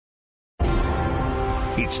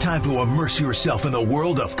It's time to immerse yourself in the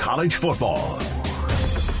world of college football.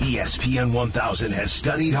 ESPN 1000 has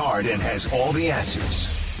studied hard and has all the answers.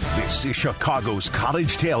 This is Chicago's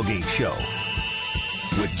College Tailgate Show.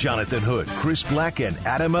 With Jonathan Hood, Chris Black, and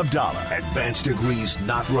Adam Abdallah. Advanced degrees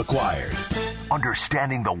not required.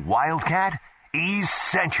 Understanding the Wildcat?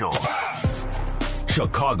 Essential.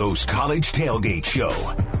 Chicago's College Tailgate Show.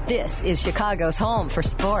 This is Chicago's home for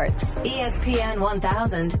sports. ESPN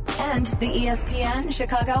 1000 and the ESPN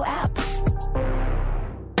Chicago app.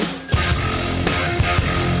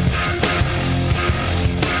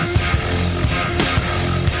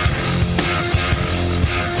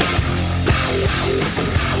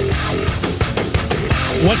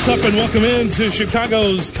 What's up and welcome in to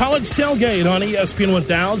Chicago's College Tailgate on ESPN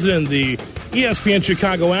 1000 and the ESPN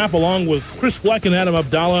Chicago app, along with Chris Black and Adam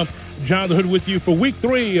Abdallah. Jonathan Hood with you for week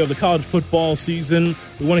 3 of the college football season.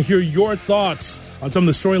 We want to hear your thoughts on some of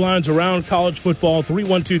the storylines around college football.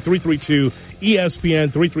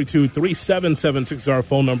 312-332-ESPN, 332-3776 is our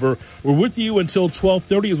phone number. We're with you until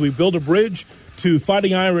 12:30 as we build a bridge to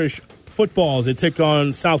Fighting Irish football as they take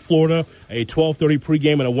on South Florida, a 12:30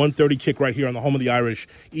 pregame and a 1:30 kick right here on the home of the Irish,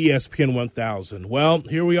 ESPN 1000. Well,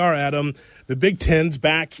 here we are, Adam. The Big Ten's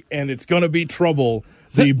back, and it's going to be trouble.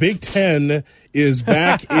 The Big Ten is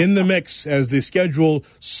back in the mix as the schedule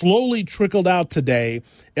slowly trickled out today.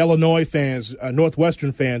 Illinois fans,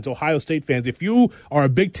 Northwestern fans, Ohio State fans, if you are a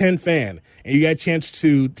Big Ten fan and you got a chance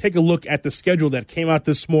to take a look at the schedule that came out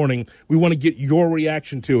this morning, we want to get your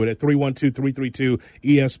reaction to it at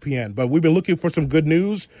 312-332-ESPN. But we've been looking for some good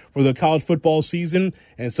news for the college football season,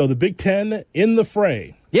 and so the Big Ten in the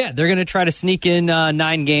fray. Yeah, they're going to try to sneak in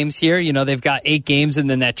 9 games here. You know, they've got 8 games and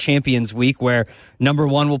then that Champions Week where number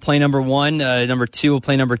 1 will play number 1, number 2 will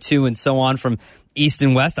play number 2, and so on from East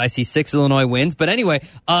and West. I see 6 Illinois wins. But anyway,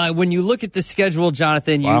 when you look at the schedule,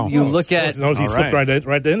 Jonathan, you look at... No, he slipped right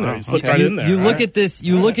in there. He slipped right in there. You look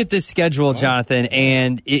at this schedule, Jonathan,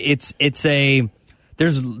 and it's a...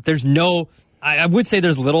 There's no... I would say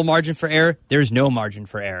there's little margin for error. There's no margin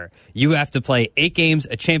for error. You have to play 8 games,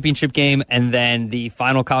 a championship game, and then the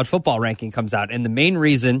final college football ranking comes out. And the main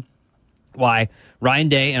reason why Ryan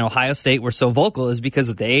Day and Ohio State were so vocal is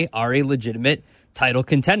because they are a legitimate title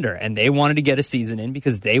contender, and they wanted to get a season in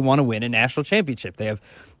because they want to win a national championship. They have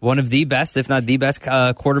one of the best, if not the best,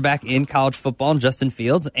 quarterback in college football, Justin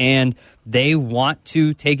Fields, and they want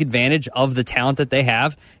to take advantage of the talent that they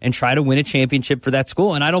have and try to win a championship for that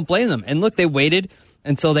school, and I don't blame them. And look, they waited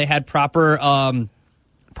until they had proper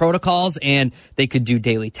protocols, and they could do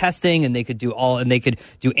daily testing, and they could do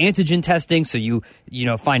antigen testing, so you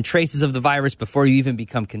find traces of the virus before you even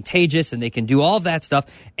become contagious, and they can do all of that stuff.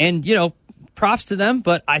 And props to them,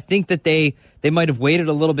 but I think that they might have waited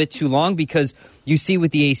a little bit too long because you see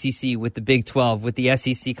with the ACC, with the Big 12, with the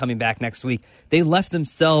SEC coming back next week, they left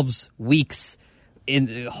themselves weeks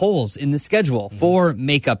in holes in the schedule for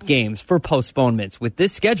makeup games, for postponements. With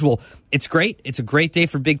this schedule, it's great. It's a great day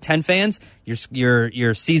for Big Ten fans.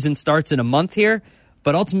 Your season starts in a month here.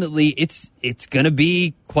 But ultimately, it's going to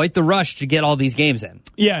be quite the rush to get all these games in.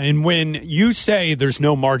 Yeah, and when you say there's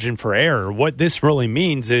no margin for error, what this really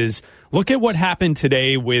means is look at what happened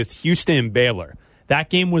today with Houston and Baylor. That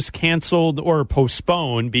game was canceled or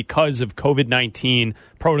postponed because of COVID-19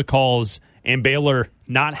 protocols and Baylor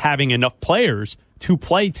not having enough players to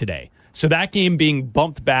play today. So that game being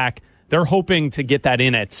bumped back, they're hoping to get that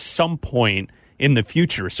in at some point in the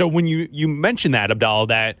future. So when you mention that, Abdallah,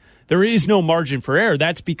 that there is no margin for error,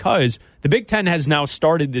 that's because the Big Ten has now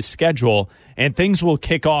started this schedule, and things will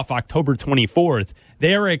kick off October 24th.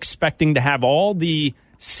 They are expecting to have all the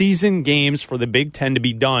season games for the Big Ten to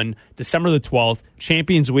be done December the 12th,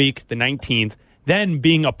 Champions Week the 19th, then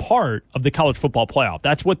being a part of the college football playoff.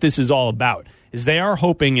 That's what this is all about, is they are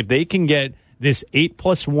hoping if they can get this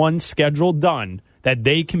 8+1 schedule done, that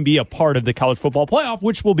they can be a part of the college football playoff,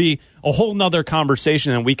 which will be a whole nother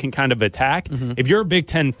conversation that we can kind of attack. Mm-hmm. If you're a Big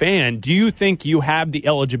Ten fan, do you think you have the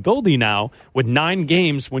eligibility now with 9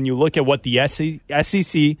 games when you look at what the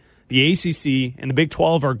SEC, the ACC, and the Big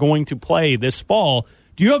 12 are going to play this fall?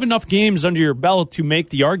 Do you have enough games under your belt to make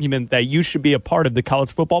the argument that you should be a part of the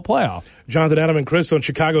college football playoff? Jonathan, Adam, and Chris on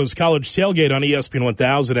Chicago's College Tailgate on ESPN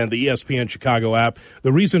 1000 and the ESPN Chicago app.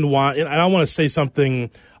 The reason why, and I want to say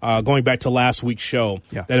something going back to last week's show,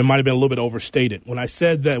 that it might have been a little bit overstated. When I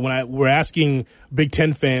said that, we're asking Big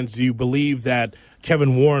Ten fans, do you believe that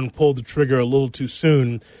Kevin Warren pulled the trigger a little too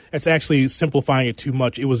soon. It's actually simplifying it too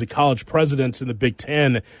much. It was the college presidents in the Big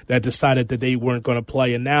Ten that decided that they weren't going to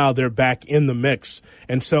play, and now they're back in the mix.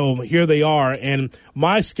 And so here they are. And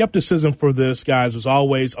my skepticism for this, guys, is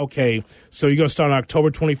always, okay, so you're going to start on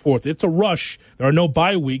October 24th. It's a rush. There are no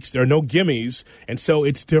bye weeks. There are no gimmies. And so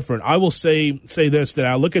it's different. I will say this, that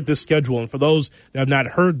I look at this schedule, and for those that have not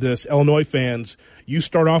heard this, Illinois fans, you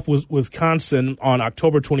start off with Wisconsin on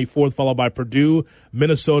October 24th, followed by Purdue,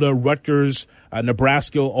 Minnesota, Rutgers,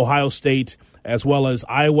 Nebraska, Ohio State, as well as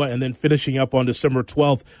Iowa, and then finishing up on December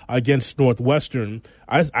 12th against Northwestern.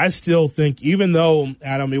 I still think, even though,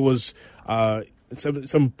 Adam, it was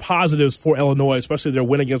some positives for Illinois, especially their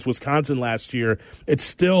win against Wisconsin last year, it's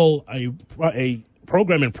still a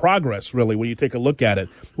program in progress, really, when you take a look at it.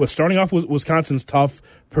 Starting off with Wisconsin's tough,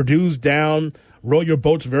 Purdue's down. Row your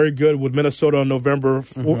boat's very good with Minnesota on November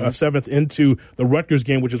 7th into the Rutgers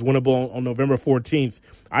game, which is winnable on November 14th.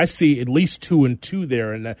 I see at least 2-2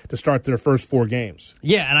 there to start their first 4 games.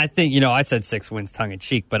 Yeah, and I think, I said 6 wins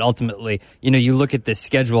tongue-in-cheek, but ultimately, you look at this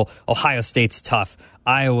schedule, Ohio State's tough,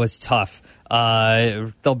 Iowa's tough,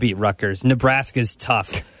 they'll beat Rutgers, Nebraska's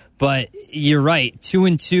tough, but you're right,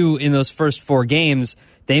 2-2 in those first 4 games.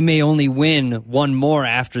 They may only win 1 more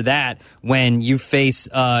after that when you face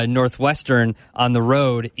Northwestern on the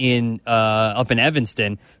road up in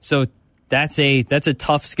Evanston. So that's a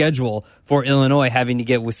tough schedule for Illinois, having to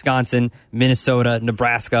get Wisconsin, Minnesota,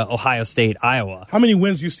 Nebraska, Ohio State, Iowa. How many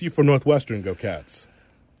wins do you see for Northwestern, Go Cats?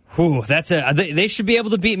 They should be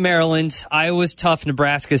able to beat Maryland. Iowa's tough.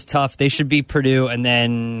 Nebraska's tough. They should beat Purdue, and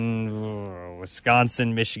then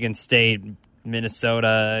Wisconsin, Michigan State,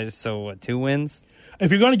 Minnesota. So what, 2 wins? If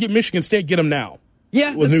you're going to get Michigan State, get them now.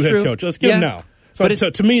 Yeah, with that's new true. Head coach. Let's get them now. So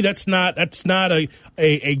to me, that's not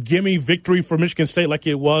a gimme victory for Michigan State like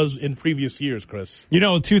it was in previous years, Chris.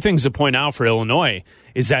 2 things to point out for Illinois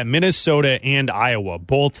is that Minnesota and Iowa,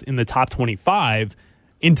 both in the top 25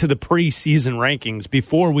 into the preseason rankings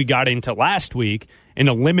before we got into last week and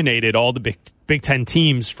eliminated all the Big Ten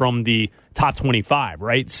teams from the top 25,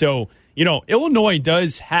 right? So, Illinois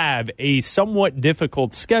does have a somewhat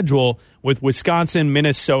difficult schedule with Wisconsin,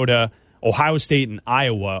 Minnesota, Ohio State, and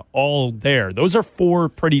Iowa all there. Those are 4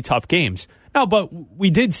 pretty tough games. Now, but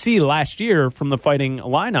we did see last year from the Fighting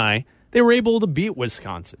Illini, they were able to beat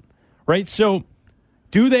Wisconsin, right? So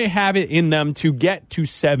do they have it in them to get to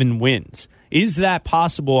 7 wins? Is that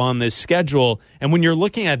possible on this schedule? And when you're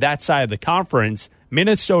looking at that side of the conference,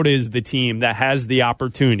 Minnesota is the team that has the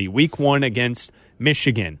opportunity. Week 1 against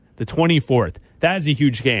Michigan, the 24th. That is a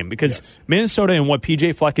huge game because Minnesota and what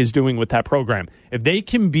PJ Fleck is doing with that program, if they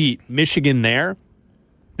can beat Michigan there,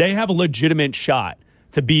 they have a legitimate shot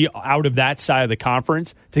to be out of that side of the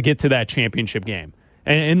conference to get to that championship game.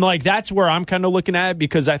 And that's where I'm kind of looking at it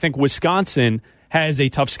because I think Wisconsin has a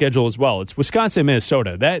tough schedule as well. It's Wisconsin and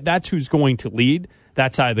Minnesota. That's who's going to lead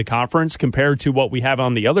that side of the conference compared to what we have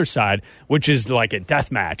on the other side, which is like a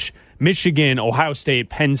death match. Michigan, Ohio State,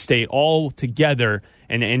 Penn State all together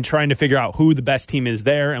and trying to figure out who the best team is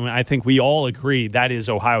there. And I think we all agree that is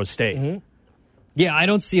Ohio State. Mm-hmm. Yeah, I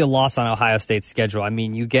don't see a loss on Ohio State's schedule. I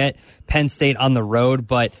mean, you get Penn State on the road,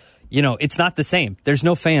 but, it's not the same. There's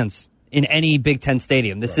no fans in any Big Ten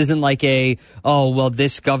stadium. This isn't like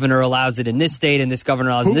this governor allows it in this state and this governor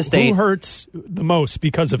allows it in this state. Who hurts the most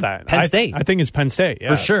because of that? Penn State. I think it's Penn State. Yeah.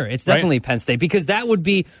 For sure. It's definitely Penn State because that would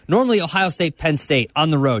be normally Ohio State, Penn State on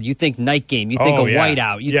the road. You think night game. You think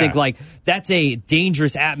whiteout. You think that's a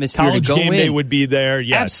dangerous atmosphere College to go in. College game day would be there.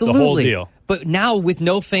 Yes, absolutely. The whole deal. But now with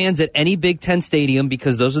no fans at any Big Ten stadium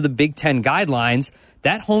because those are the Big Ten guidelines,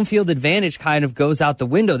 that home field advantage kind of goes out the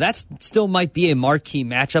window. That still might be a marquee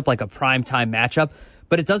matchup, like a primetime matchup,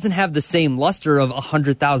 but it doesn't have the same luster of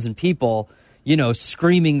 100,000 people,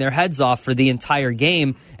 screaming their heads off for the entire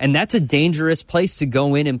game. And that's a dangerous place to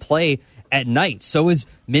go in and play at night. So is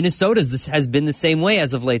Minnesota's. This has been the same way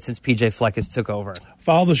as of late since PJ Fleck has took over.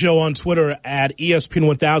 Follow the show on Twitter at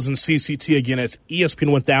ESPN1000CCT. Again, it's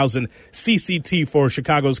ESPN1000CCT for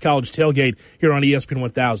Chicago's College Tailgate here on ESPN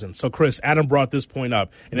 1000. So, Chris, Adam brought this point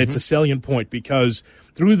up, and it's a salient point because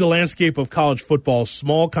through the landscape of college football,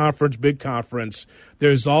 small conference, big conference,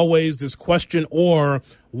 there's always this question or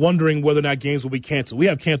wondering whether or not games will be canceled. We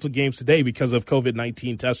have canceled games today because of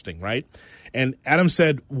COVID-19 testing, right? And Adam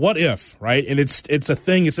said, what if, right? And it's a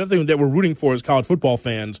thing. It's something that we're rooting for as college football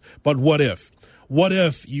fans, but what if? What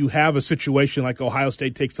if you have a situation like Ohio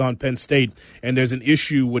State takes on Penn State and there's an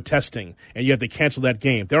issue with testing and you have to cancel that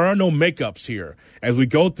game? There are no makeups here. As we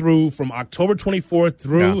go through from October 24th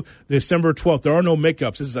through December 12th, there are no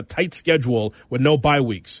makeups. This is a tight schedule with no bye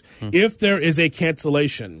weeks. If there is a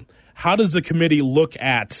cancellation, how does the committee look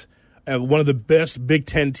at one of the best Big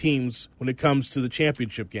Ten teams when it comes to the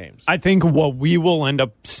championship games. I think what we will end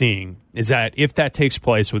up seeing is that if that takes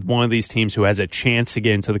place with one of these teams who has a chance to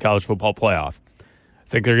get into the college football playoff, I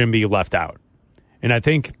think they're going to be left out. And I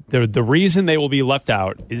think the reason they will be left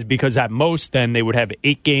out is because at most then they would have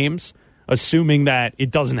 8 games, assuming that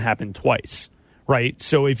it doesn't happen twice, right?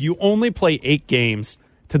 So if you only play 8 games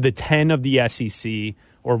to the 10 of the SEC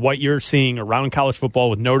or what you're seeing around college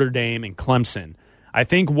football with Notre Dame and Clemson, I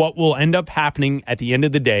think what will end up happening at the end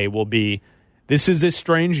of the day will be this is a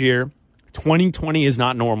strange year. 2020 is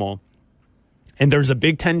not normal. And there's a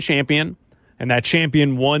Big Ten champion, and that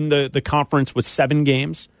champion won the conference with 7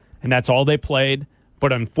 games, and that's all they played.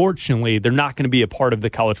 But unfortunately, they're not going to be a part of the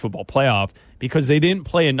college football playoff because they didn't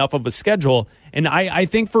play enough of a schedule. And I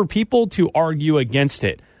think for people to argue against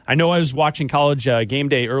it, I know I was watching College Game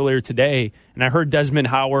Day earlier today, and I heard Desmond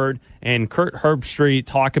Howard and Kurt Herbstreit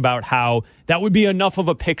talk about how that would be enough of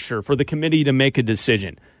a picture for the committee to make a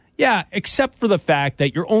decision. Yeah, except for the fact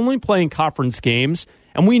that you're only playing conference games,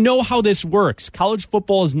 and we know how this works. College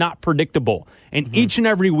football is not predictable, and each and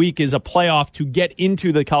every week is a playoff to get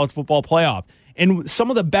into the college football playoff. And some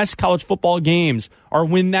of the best college football games are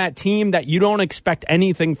when that team that you don't expect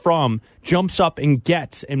anything from jumps up and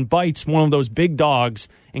gets and bites one of those big dogs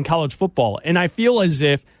in college football. And I feel as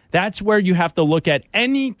if that's where you have to look at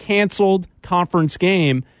any canceled conference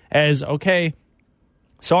game as, okay,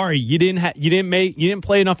 sorry, you didn't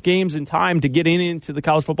play enough games in time to get into the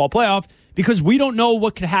college football playoff because we don't know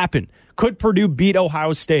what could happen. Could Purdue beat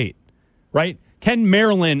Ohio State, right? Can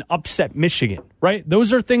Maryland upset Michigan, right?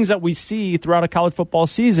 Those are things that we see throughout a college football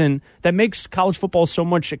season that makes college football so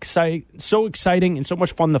exciting and so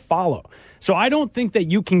much fun to follow. So I don't think that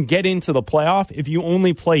you can get into the playoff if you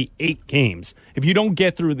only play 8 games, if you don't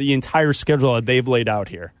get through the entire schedule that they've laid out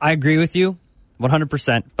here. I agree with you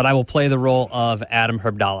 100%, but I will play the role of Adam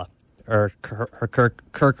Herbdallah, or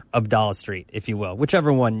Kirk Abdallah Street, if you will,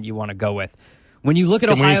 whichever one you want to go with. When you look at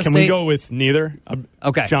Ohio State... Can we go with neither?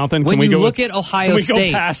 Okay. Jonathan, when you look at Ohio State... Can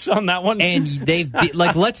we go pass on that one? And they've...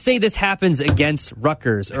 let's say this happens against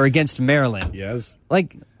Rutgers or against Maryland. Yes.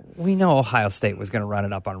 We know Ohio State was going to run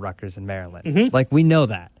it up on Rutgers and Maryland. We know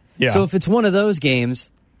that. Yeah. So if it's one of those games,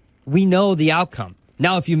 we know the outcome.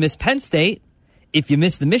 Now, if you miss Penn State, if you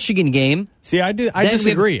miss the Michigan game... See, I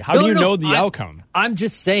disagree. How do you know the outcome? I'm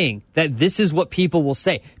just saying that this is what people will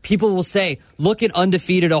say. People will say, look at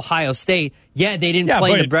undefeated Ohio State. Yeah, they didn't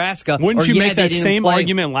play Nebraska. Wouldn't you make that same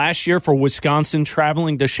argument last year for Wisconsin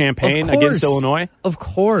traveling to Champaign against Illinois? Of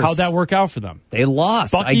course. How'd that work out for them? They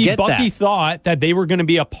lost. I get that. Bucky thought that they were going to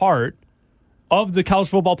be a part of the college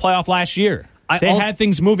football playoff last year. They had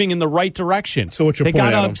things moving in the right direction. So what's your point, Adam?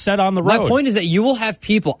 They got upset on the road. My point is that you will have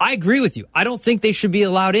people. I agree with you. I don't think they should be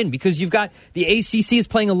allowed in because you've got the ACC is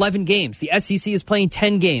playing 11 games. The SEC is playing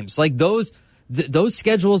 10 games. Those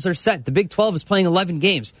schedules are set. The Big 12 is playing 11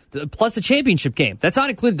 games plus a championship game. That's not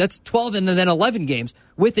included. That's 12 and then 11 games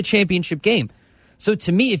with the championship game. So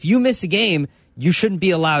to me, if you miss a game, you shouldn't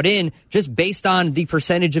be allowed in just based on the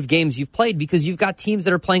percentage of games you've played because you've got teams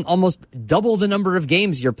that are playing almost double the number of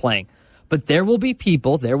games you're playing. But there will be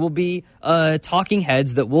people, there will be talking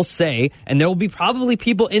heads that will say, and there will be probably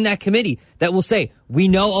people in that committee that will say, we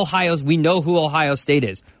know who Ohio State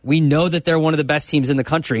is. We know that they're one of the best teams in the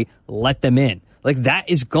country. Let them in. That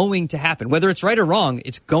is going to happen. Whether it's right or wrong,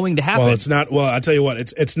 it's going to happen. Well, it's not. Well, I'll tell you what,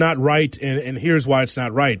 it's not right, and here's why it's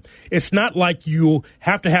not right. It's not like you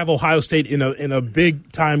have to have Ohio State in a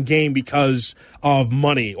big time game because of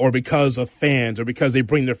money or because of fans or because they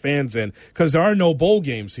bring their fans in, because there are no bowl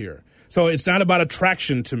games here. So it's not about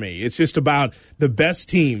attraction to me. It's just about the best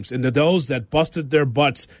teams and those that busted their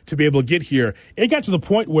butts to be able to get here. It got to the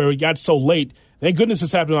point where it got so late. Thank goodness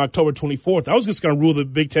this happened on October 24th. I was just going to rule the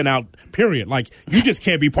Big Ten out, period. You just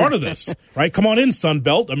can't be part of this, right? Come on in, Sun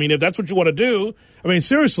Belt. I mean, if that's what you want to do. I mean,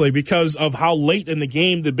 seriously, because of how late in the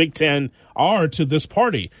game the Big Ten are to this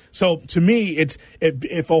party. So to me,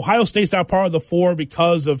 if Ohio State's not part of the 4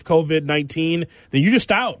 because of COVID-19, then you're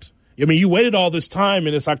just out. I mean, you waited all this time,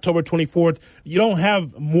 and it's October 24th. You don't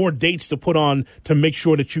have more dates to put on to make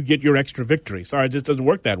sure that you get your extra victory. Sorry, it just doesn't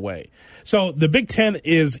work that way. So the Big Ten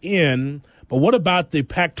is in, but what about the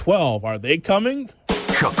Pac-12? Are they coming?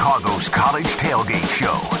 Chicago's College Tailgate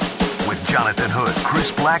Show with Jonathan Hood,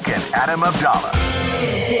 Chris Black, and Adam Abdallah.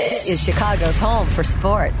 This is Chicago's home for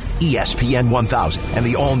sports. ESPN 1000 and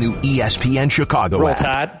the all-new ESPN Chicago Roll app.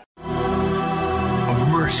 Tide.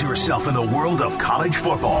 Immerse yourself in the world of college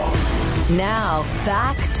football. Now,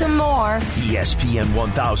 back to more. ESPN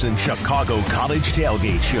 1000 Chicago College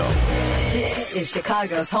Tailgate Show. This is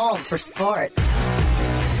Chicago's home for sports.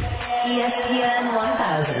 ESPN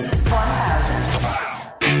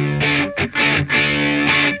 1000.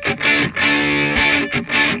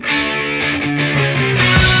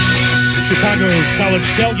 Chicago's College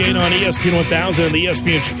Tailgate on ESPN 1000 and the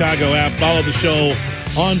ESPN Chicago app. Follow the show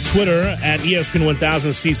on Twitter at ESPN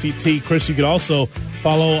 1000 CCT. Chris, you can also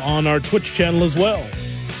follow on our Twitch channel as well.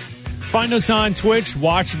 Find us on Twitch.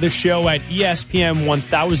 Watch the show at ESPN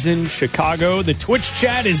 1000 Chicago. The Twitch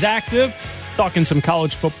chat is active. Talking some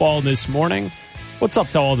college football this morning. What's up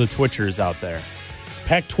to all the Twitchers out there?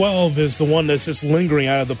 Pac-12 is the one that's just lingering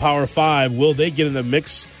out of the Power 5. Will they get in the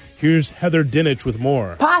mix? Here's Heather Dinich with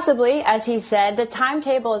more. Possibly, as he said, the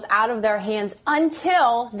timetable is out of their hands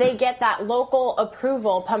until they get that local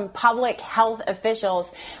approval from public health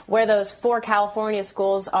officials, where those 4 California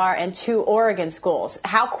schools are and 2 Oregon schools.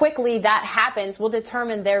 How quickly that happens will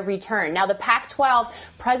determine their return. Now, the Pac-12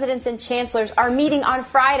 presidents and chancellors are meeting on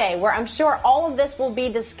Friday, where I'm sure all of this will be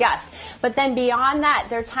discussed. But then beyond that,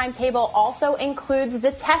 their timetable also includes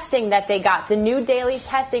the testing that they got. The new daily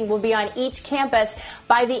testing will be on each campus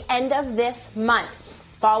by the end of this month.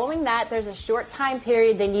 Following that, there's a short time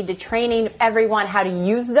period they need to train everyone how to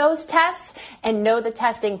use those tests and know the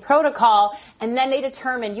testing protocol. And then they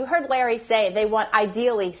determine, you heard Larry say, they want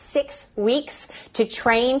ideally 6 weeks to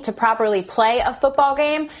train to properly play a football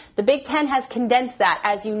game. The Big Ten has condensed that,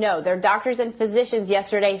 as you know. Their doctors and physicians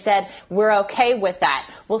yesterday said, we're okay with that.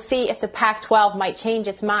 We'll see if the Pac-12 might change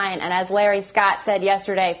its mind. And as Larry Scott said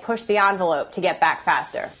yesterday, push the envelope to get back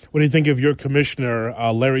faster. What do you think of your commissioner,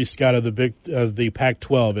 Larry Scott of the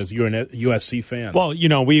Pac-12, as you're a USC fan? Well, you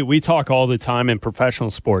know, we talk all the time in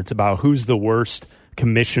professional sports about who's the worst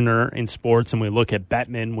commissioner in sports, and we look at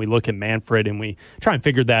Bettman, we look at Manfred, and we try and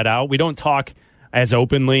figure that out. We don't talk as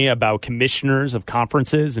openly about commissioners of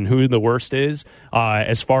conferences and who the worst is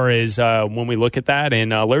as far as when we look at that.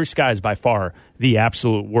 And Larry Scott is by far the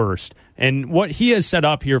absolute worst. And what he has set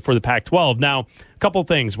up here for the Pac-12. Now, a couple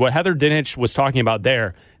things. What Heather Dinich was talking about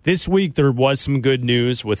there, this week there was some good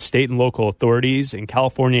news with state and local authorities in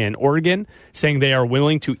California and Oregon saying they are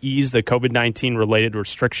willing to ease the COVID-19 related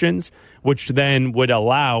restrictions, which then would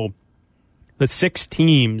allow the 6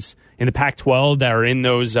 teams in the Pac-12 that are in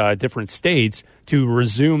those different states to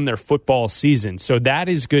resume their football season. So that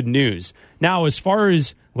is good news. Now, as far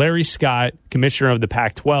as Larry Scott, commissioner of the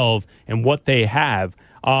Pac-12, and what they have,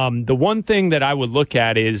 the one thing that I would look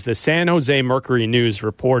at is the San Jose Mercury News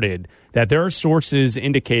reported that there are sources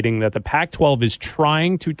indicating that the Pac-12 is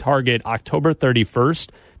trying to target October 31st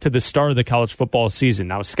to the start of the college football season.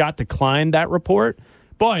 Now, Scott declined that report,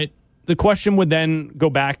 but the question would then go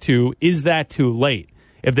back to, is that too late?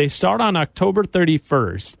 If they start on October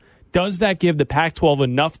 31st, does that give the Pac-12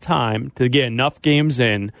 enough time to get enough games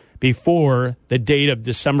in before the date of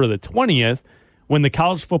December the 20th, when the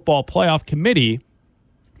College Football Playoff Committee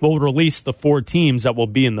will release the 4 teams that will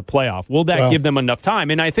be in the playoff? Will that give them enough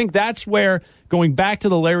time? And I think that's where, going back to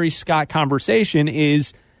the Larry Scott conversation,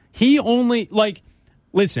 is he only,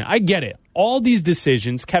 listen, I get it. All these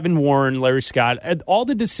decisions, Kevin Warren, Larry Scott, all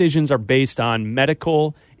the decisions are based on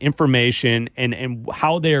medical information and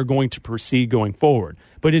how they are going to proceed going forward.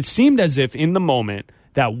 But it seemed as if in the moment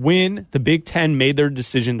that when the Big Ten made their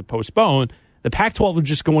decision to postpone, the Pac-12 was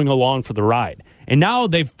just going along for the ride. And now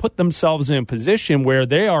they've put themselves in a position where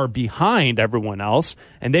they are behind everyone else,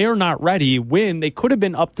 and they are not ready when they could have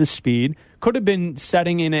been up to speed, could have been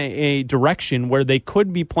setting in a direction where they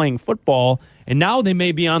could be playing football, and now they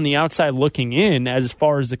may be on the outside looking in as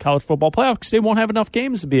far as the college football playoff because they won't have enough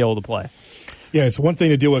games to be able to play. Yeah, it's one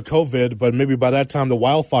thing to deal with COVID, but maybe by that time the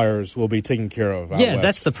wildfires will be taken care of. Yeah,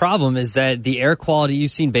 that's the problem, is that the air quality,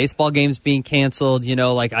 you've seen baseball games being canceled. You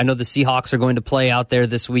know, like I know the Seahawks are going to play out there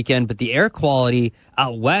this weekend, but the air quality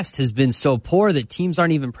out west has been so poor that teams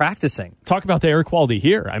aren't even practicing. Talk about the air quality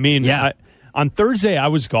here. I mean, on Thursday I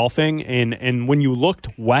was golfing, and when you looked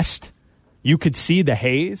west, you could see the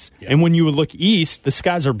haze. Yeah. And when you would look east, the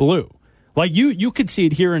skies are blue. Like, you could see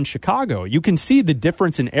it here in Chicago. You can see the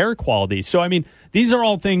difference in air quality. So, I mean, these are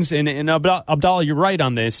all things, and Abdallah, you're right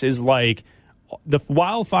on this, is like the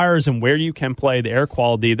wildfires and where you can play, the air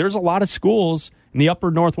quality. There's a lot of schools in the upper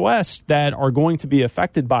Northwest that are going to be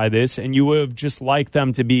affected by this, and you would have just liked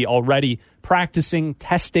them to be already practicing,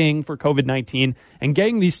 testing for COVID-19, and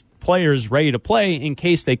getting these players ready to play in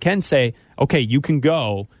case they can say, okay, you can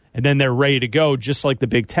go and then they're ready to go, just like the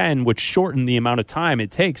Big Ten, which shortened the amount of time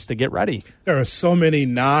it takes to get ready. There are so many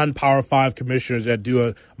non-Power 5 commissioners that do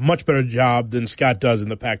a much better job than Scott does in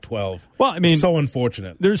the Pac-12. Well, I mean, so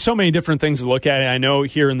unfortunate. There's so many different things to look at. I know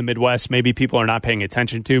here in the Midwest, maybe people are not paying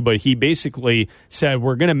attention to, but he basically said,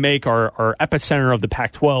 we're going to make our epicenter of the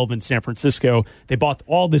Pac-12 in San Francisco. They bought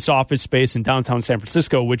all this office space in downtown San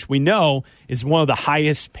Francisco, which we know is one of the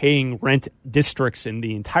highest paying rent districts in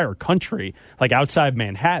the entire country, like outside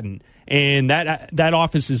Manhattan. And that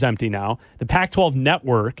office is empty now. The Pac-12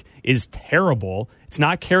 network is terrible. It's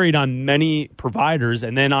not carried on many providers.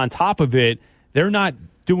 And then on top of it, they're not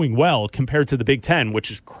doing well compared to the Big Ten,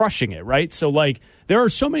 which is crushing it, right? So, there are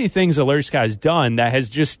so many things that Larry Scott has done that has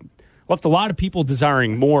just left a lot of people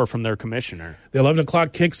desiring more from their commissioner. The 11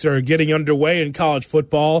 o'clock kicks are getting underway in college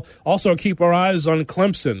football. Also, keep our eyes on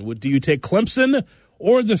Clemson. Do you take Clemson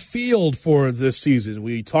or the field for this season?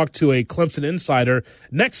 We talked to a Clemson insider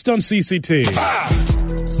next on CCT.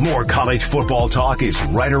 More college football talk is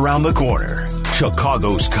right around the corner.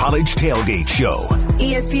 Chicago's College Tailgate Show.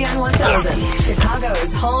 ESPN 1000,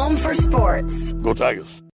 Chicago's home for sports. Go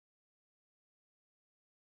Tigers.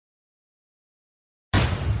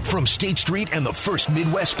 From State Street and the First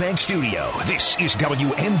Midwest Bank Studio, this is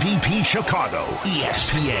WMVP Chicago,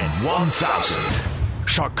 ESPN 1000.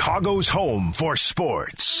 Chicago's home for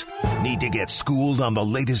sports. Need to get schooled on the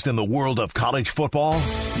latest in the world of college football?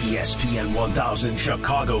 ESPN 1000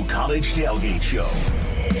 Chicago College Tailgate Show.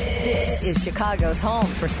 This is Chicago's home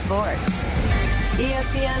for sports.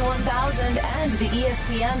 ESPN 1000 and the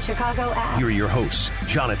ESPN Chicago app. Here are your hosts,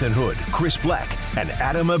 Jonathan Hood, Chris Black, and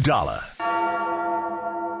Adam Abdallah.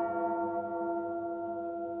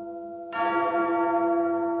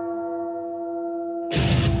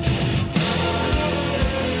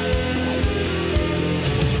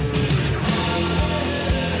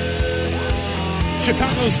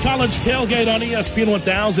 Chicago's College Tailgate on ESPN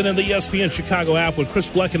 1000 and the ESPN Chicago app with Chris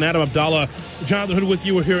Black and Adam Abdallah. Jonathan Hood with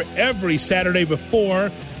you. We're here every Saturday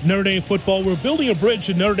before Notre Dame football. We're building a bridge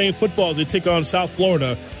to Notre Dame football as they take on South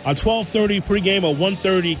Florida. A 12:30 pregame, a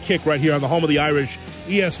 1:30 kick right here on the home of the Irish,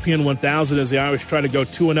 ESPN 1000, as the Irish try to go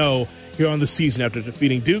 2-0 here on the season after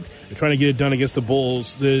defeating Duke and trying to get it done against the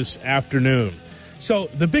Bulls this afternoon. So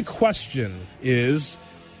the big question is,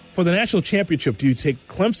 for the national championship, do you take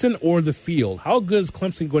Clemson or the field? How good is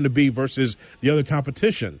Clemson going to be versus the other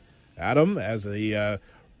competition? Adam, as a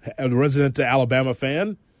resident Alabama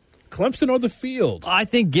fan, Clemson or the field? I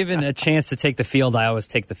think given a chance to take the field, I always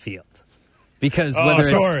take the field. Because whether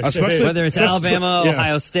it's Alabama,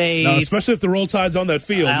 Ohio State. No, especially if the Roll Tide's on that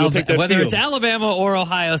field, you'll take that whether field. It's Alabama or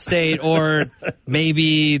Ohio State or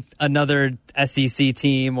maybe another SEC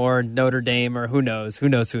team or Notre Dame or who knows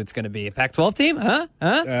who it's going to be. A Pac-12 team?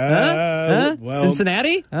 Well,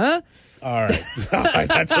 Cincinnati? All right,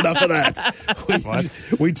 that's enough of that.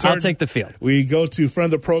 I'll take the field. We go to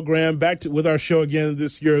friend of the program, with our show again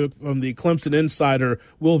this year from the Clemson insider.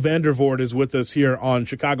 Will Vandervoort is with us here on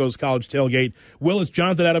Chicago's College Tailgate. Will, it's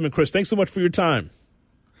Jonathan, Adam, and Chris. Thanks so much for your time.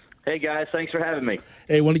 Hey, guys. Thanks for having me.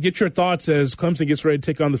 Hey, I want to get your thoughts as Clemson gets ready to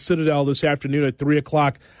take on the Citadel this afternoon at 3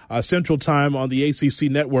 o'clock Central Time on the ACC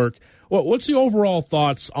Network. What's the overall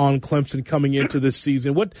thoughts on Clemson coming into this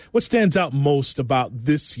season? What stands out most about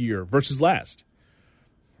this year versus last?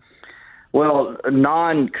 Well,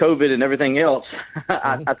 non-COVID and everything else,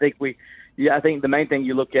 I think the main thing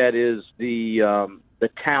you look at is the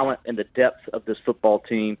talent and the depth of this football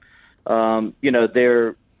team.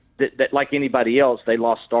 They're like anybody else, they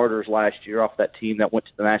lost starters last year off that team that went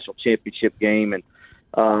to the national championship game, and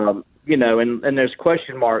and there's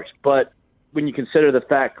question marks, but when you consider the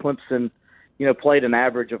fact Clemson, played an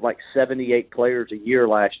average of like 78 players a year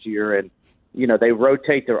last year, and, they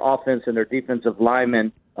rotate their offense and their defensive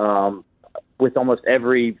linemen with almost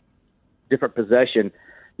every different possession.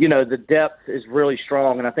 The depth is really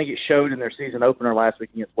strong, and I think it showed in their season opener last week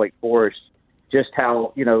against Wake Forest just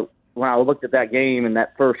how, when I looked at that game in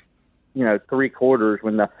that first, 3 quarters,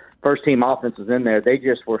 when the first team offense was in there, they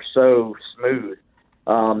just were so smooth.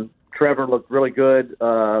 Trevor looked really good.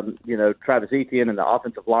 Travis Etienne and the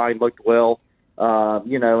offensive line looked well.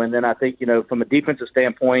 And then I think, from a defensive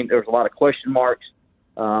standpoint, there was a lot of question marks.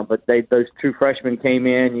 But those 2 freshmen came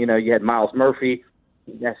in. You had Miles Murphy,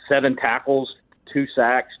 he had 7 tackles, 2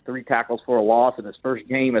 sacks, 3 tackles for a loss in his first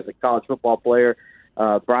game as a college football player.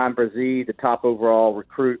 Brian Brzee, the top overall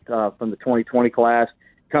recruit from the 2020 class,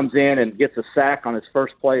 comes in and gets a sack on his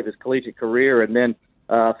first play of his collegiate career, and then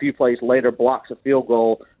a few plays later blocks a field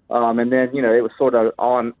goal. And then, it was sort of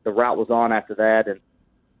on, the route was on after that. And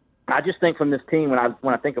I just think from this team, when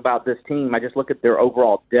I think about this team, I just look at their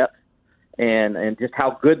overall depth and just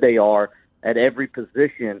how good they are. at every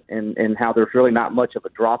position and how there's really not much of a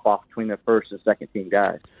drop-off between their first and second-team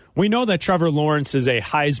guys. We know that Trevor Lawrence is a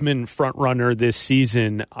Heisman frontrunner this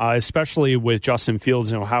season, especially with Justin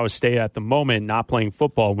Fields and Ohio State at the moment not playing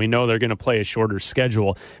football. We know they're going to play a shorter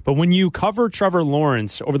schedule. But when you cover Trevor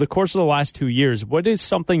Lawrence over the course of the last 2 years, what is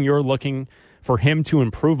something you're looking for him to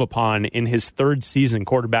improve upon in his third season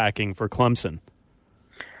quarterbacking for Clemson?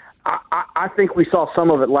 I think we saw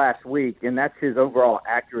some of it last week, and that's his overall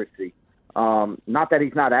accuracy. Not that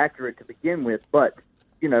he's not accurate to begin with, but,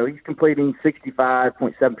 you know, he's completing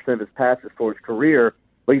 65.7% of his passes for his career.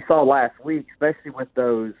 But you saw last week, especially with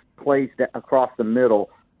those plays across the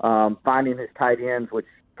middle, finding his tight ends, which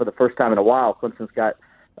for the first time in a while, Clemson's got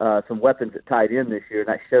some weapons at tight end this year, and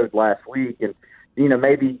that showed last week. And, you know,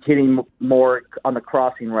 maybe hitting more on the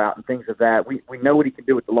crossing route and things of that. We know what he can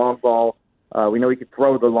do with the long ball. We know he can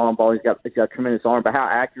throw the long ball. He's got a tremendous arm, but how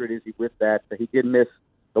accurate is he with that? But he did miss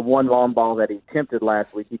the one long ball that he attempted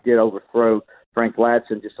last week. He did overthrow Frank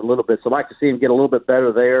Ladson just a little bit. So I'd like to see him get a little bit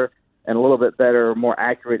better there and a little bit better, more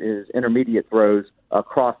accurate in his intermediate throws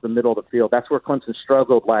across the middle of the field. That's where Clemson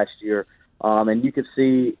struggled last year. And you could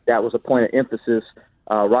see that was a point of emphasis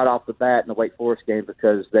right off the bat in the Wake Forest game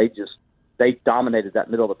because they dominated that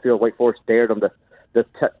middle of the field. Wake Forest dared them to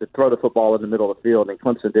throw the football in the middle of the field, and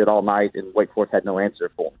Clemson did all night, and Wake Forest had no answer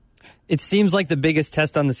for them. It seems like the biggest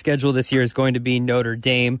test on the schedule this year is going to be Notre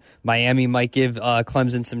Dame. Miami might give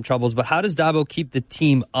Clemson some troubles, but how does Dabo keep the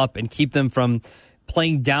team up and keep them from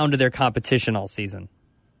playing down to their competition all season?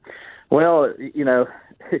 Well, you know,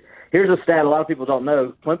 here's a stat a lot of people don't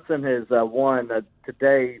know. Clemson has won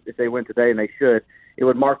today, if they win today, and they should, it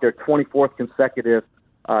would mark their 24th consecutive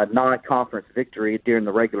non-conference victory during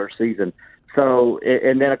the regular season. So,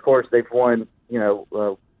 and then, of course, they've won, you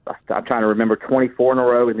know, I'm trying to remember, 24 in a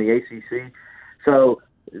row in the ACC. So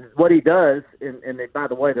what he does, and they, by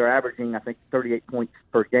the way, they're averaging, I think, 38 points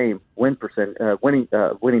per game, winning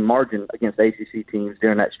margin against ACC teams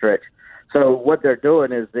during that stretch. So what they're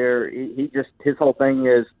doing is his whole thing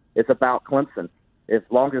is it's about Clemson. As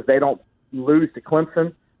long as they don't lose to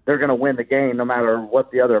Clemson, they're going to win the game no matter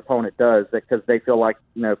what the other opponent does, because they feel like,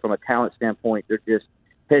 you know, from a talent standpoint, they're just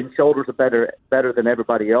head and shoulders are better than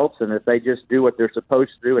everybody else, and if they just do what they're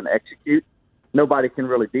supposed to do and execute, nobody can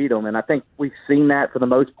really beat them. And I think we've seen that for the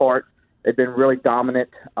most part. They've been really dominant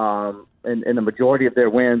in the majority of their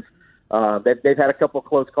wins. They've had a couple of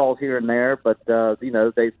close calls here and there, but you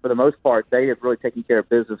know, for the most part, they have really taken care of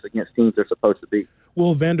business against teams they're supposed to beat.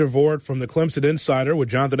 Will Vander Voort from the Clemson Insider with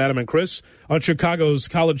Jonathan, Adam, and Chris on Chicago's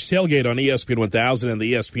College Tailgate on ESPN 1000 and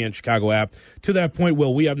the ESPN Chicago app. To that point,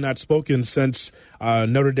 Will, we have not spoken since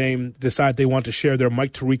Notre Dame decided they want to share their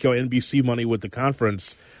Mike Tirico NBC money with the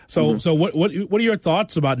conference. So, So what are your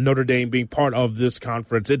thoughts about Notre Dame being part of this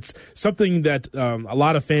conference? It's something that a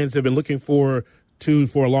lot of fans have been looking for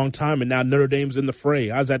a long time, and now Notre Dame's in the fray.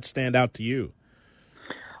 How does that stand out to you?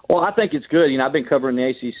 Well, I think it's good. You know, I've been covering the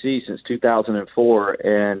ACC since 2004,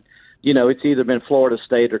 and, you know, it's either been Florida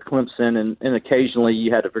State or Clemson, and occasionally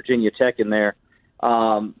you had a Virginia Tech in there,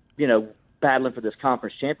 you know, battling for this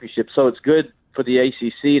conference championship. So it's good for the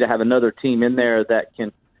ACC to have another team in there that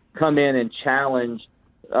can come in and challenge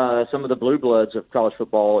some of the blue bloods of college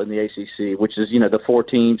football in the ACC, which is, you know, the four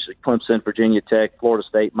teams, Clemson, Virginia Tech, Florida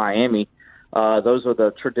State, Miami. Those are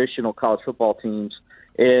the traditional college football teams.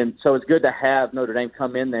 And so it's good to have Notre Dame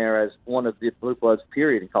come in there as one of the blue bloods,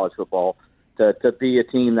 period, in college football, to be a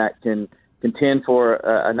team that can contend for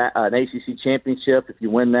an ACC championship. If you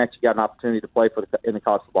win that, you got an opportunity to play in the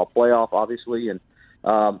college football playoff, obviously. And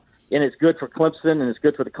it's good for Clemson, and it's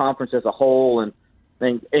good for the conference as a whole. And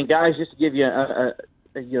guys, just to give you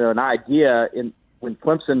an idea, when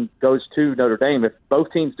Clemson goes to Notre Dame, if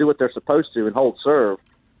both teams do what they're supposed to and hold serve,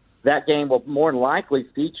 that game will more than likely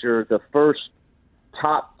feature the first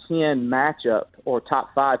top 10 matchup, or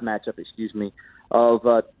top 5 matchup,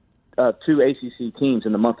 of two ACC teams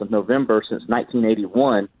in the month of November since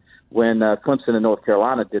 1981, when Clemson and North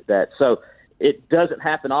Carolina did that. So it doesn't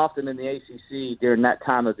happen often in the ACC during that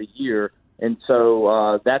time of the year, and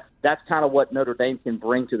so that's kind of what Notre Dame can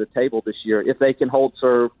bring to the table this year if they can hold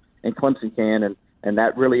serve, and Clemson can, and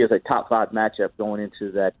that really is a top 5 matchup going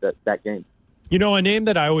into that game. You know, a name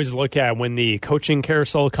that I always look at when the coaching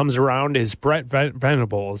carousel comes around is Brent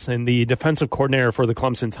Venables, and the defensive coordinator for the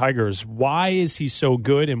Clemson Tigers. Why is he so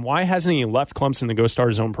good, and why hasn't he left Clemson to go start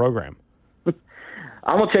his own program? I'm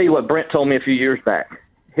going to tell you what Brent told me a few years back.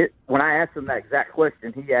 When I asked him that exact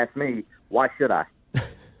question, he asked me, why should I?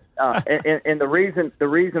 And the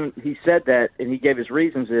reason he said that, and he gave his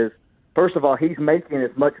reasons, is, first of all, he's making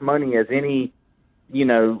as much money as any, you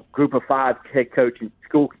know, group of 5 head coach in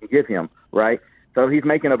school can give him, right? So he's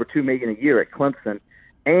making over $2 million a year at Clemson,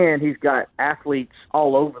 and he's got athletes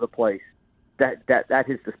all over the place that at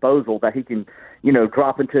his disposal that he can,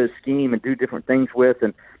 drop into his scheme and do different things with.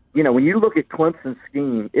 And, when you look at Clemson's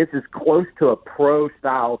scheme, it's as close to a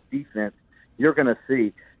pro-style defense you're going to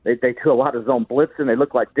see. They do a lot of zone blitzing. They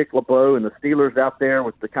look like Dick LeBeau and the Steelers out there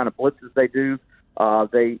with the kind of blitzes they do. You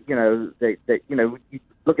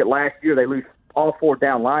look at last year, they lose all 4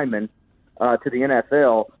 down linemen to the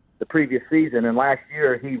NFL the previous season, and last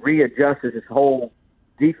year he readjusted his whole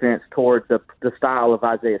defense towards the style of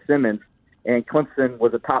Isaiah Simmons, and Clemson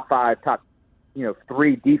was a top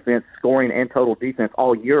 3 defense, scoring and total defense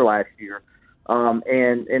all year last year, and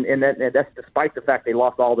that's despite the fact they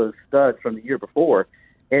lost all those studs from the year before,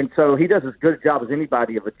 and so he does as good a job as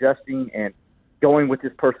anybody of adjusting and going with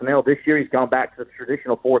his personnel. This year he's gone back to the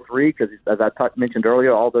traditional 4-3 because, as I mentioned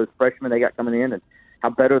earlier, all those freshmen they got coming in and how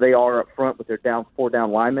better they are up front with their 4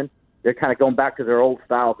 down linemen. They're kind of going back to their old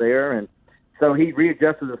style there. And so he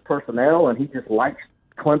readjusted his personnel, and he just likes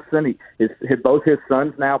Clemson. Both his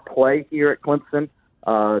sons now play here at Clemson.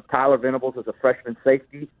 Tyler Venables is a freshman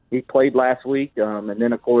safety. He played last week. And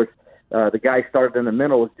then, of course, the guy started in the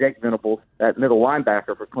middle is Jake Venables at middle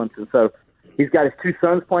linebacker for Clemson. So he's got his 2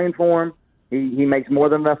 sons playing for him. He makes more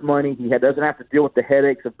than enough money. He doesn't have to deal with the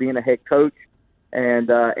headaches of being a head coach,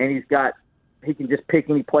 and he can just pick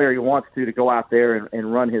any player he wants to go out there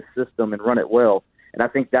and run his system and run it well. And I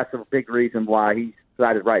think that's a big reason why he's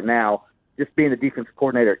decided right now just being the defensive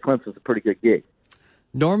coordinator at Clemson is a pretty good gig.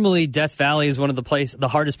 Normally, Death Valley is one of the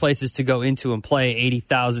hardest places to go into and play.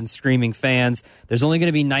 80,000 screaming fans. There's only going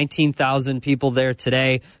to be 19,000 people there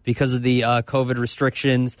today because of the COVID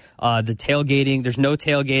restrictions. The tailgating, there's no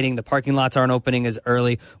tailgating. The parking lots aren't opening as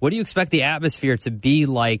early. What do you expect the atmosphere to be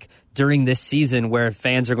like during this season where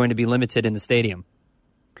fans are going to be limited in the stadium?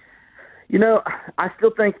 I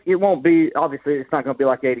still think it won't be, obviously it's not going to be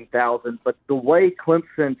like 80,000, but the way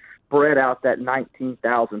Clemson spread out that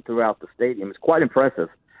 19,000 throughout the stadium is quite impressive.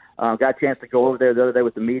 Got a chance to go over there the other day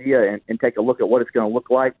with the media and take a look at what it's going to look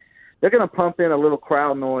like. They're going to pump in a little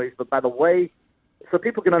crowd noise, but by the way, so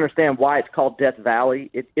people can understand why it's called Death Valley,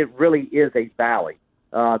 it really is a valley.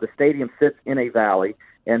 The stadium sits in a valley,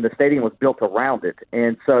 and the stadium was built around it.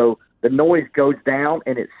 And so the noise goes down,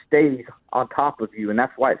 and it stays on top of you, and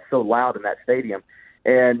that's why it's so loud in that stadium.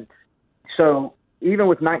 And so even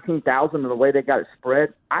with 19,000 and the way they got it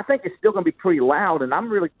spread, I think it's still going to be pretty loud, and I'm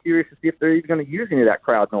really curious to see if they're even going to use any of that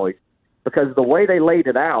crowd noise because the way they laid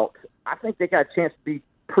it out, I think they got a chance to be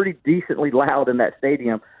pretty decently loud in that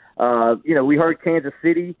stadium. We heard Kansas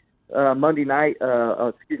City last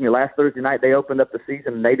Thursday night, they opened up the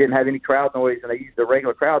season, and they didn't have any crowd noise, and they used the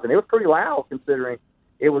regular crowds, and it was pretty loud considering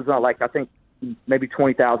it was I think maybe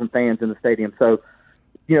 20,000 fans in the stadium. So,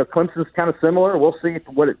 Clemson's kind of similar. We'll see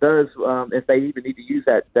what it does if they even need to use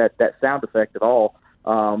that sound effect at all.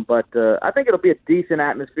 But I think it'll be a decent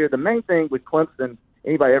atmosphere. The main thing with Clemson,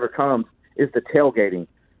 anybody ever comes, is the tailgating.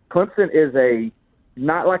 Clemson is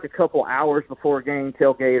not like a couple hours before a game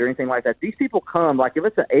tailgate or anything like that. These people come, like if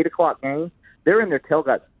it's an 8 o'clock game, they're in their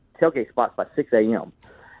tailgate spots by 6 a.m.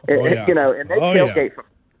 And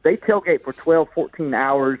they tailgate for 12, 14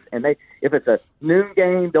 hours, and if it's a noon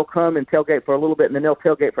game, they'll come and tailgate for a little bit, and then they'll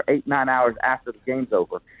tailgate for 8, 9 hours after the game's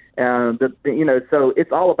over. So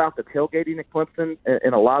it's all about the tailgating at Clemson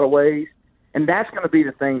in a lot of ways, and that's going to be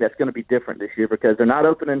the thing that's going to be different this year because they're not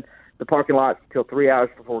opening the parking lots until 3 hours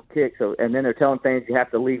before kick, and then they're telling fans you have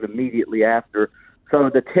to leave immediately after. So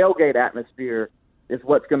the tailgate atmosphere is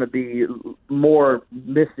what's going to be more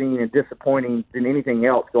missing and disappointing than anything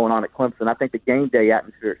else going on at Clemson. I think the game day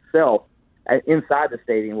atmosphere itself inside the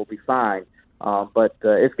stadium will be fine. But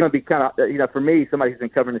it's going to be kind of, for me, somebody who's been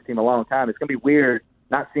covering this team a long time, it's going to be weird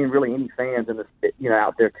not seeing really any fans in the,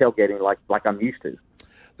 out there tailgating like I'm used to.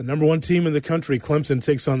 The number 1 team in the country, Clemson,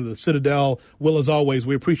 takes on the Citadel. Will, as always,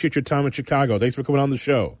 we appreciate your time in Chicago. Thanks for coming on the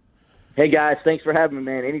show. Hey, guys, thanks for having me,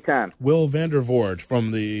 man. Anytime. Will Vandervoort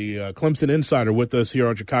from the Clemson Insider with us here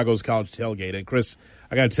on Chicago's College Tailgate. And, Chris,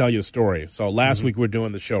 I got to tell you a story. So last week we were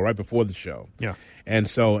doing the show, right before the show. Yeah. And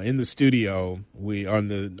so in the studio, on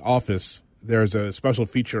the office, there's a special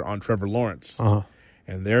feature on Trevor Lawrence. Uh-huh.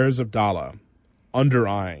 And there's Abdallah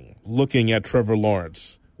under-eyeing, looking at Trevor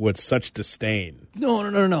Lawrence with such disdain.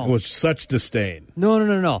 No. With such disdain.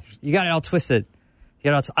 No. You got it all twisted.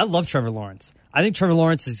 I love Trevor Lawrence. I think Trevor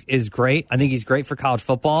Lawrence is great. I think he's great for college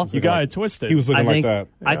football. You got it twisted. He was looking like that.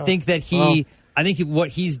 Yeah. I think that what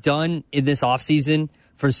he's done in this offseason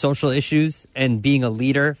for social issues and being a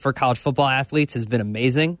leader for college football athletes has been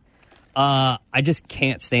amazing. I just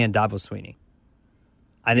can't stand Dabo Swinney.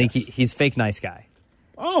 I think he's fake nice guy.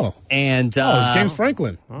 Oh. And it's James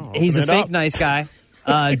Franklin. he's a fake nice guy.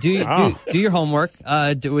 Do your homework.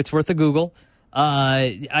 It's worth a Google.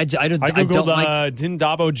 I Googled, didn't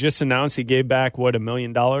Dabo just announce he gave back, $1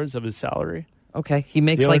 million of his salary? Okay, he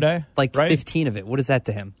makes The other like day, right? 15 of it. What is that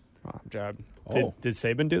to him? Did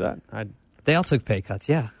Saban do that? They all took pay cuts,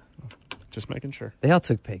 yeah. Just making sure. They all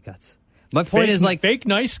took pay cuts. My point is, like, fake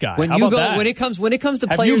nice guy. when How you about go that? when it comes to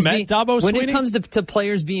Have players you met Dabo when Swinney? it comes to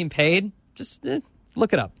players being paid, just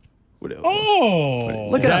look it up. Oh.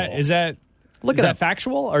 Look it up. Is that Look is it that up.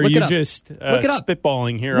 factual? Or are Look you it up. just Look it up.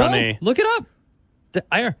 spitballing here No, on a look it up.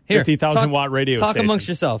 Here, 50,000 talk- watt radio Talk station? amongst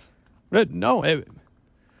yourself. No.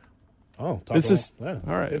 This is yeah.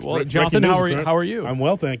 all right. It's Well, breaking Jonathan, news, how apparently. are you? I'm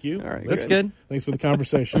well, thank you. All right, That's good. Thanks for the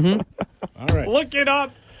conversation. All right. Look it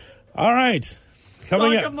up. All right.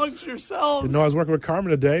 Coming Talk up. amongst yourselves. Didn't know I was working with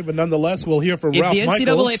Carmen today, but nonetheless, we'll hear from If Ralph the NCAA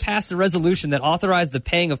Michaels. passed a resolution that authorized the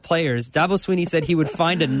paying of players, Dabo Swinney said he would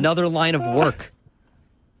find another line of work.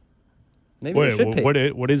 Maybe they should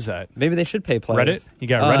pay. What is that? Maybe they should pay players. Reddit? You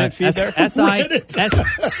got Reddit feed there?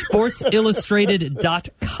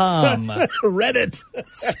 SportsIllustrated.com. Reddit.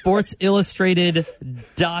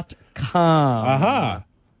 SportsIllustrated.com. Aha.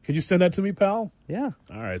 Could you send that to me, pal? Yeah.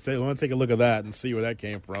 All right. So I want to take a look at that and see where that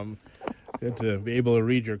came from. Good to be able to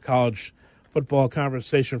read your college football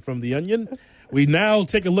conversation from The Onion. We now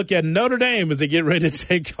take a look at Notre Dame as they get ready to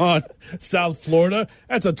take on South Florida.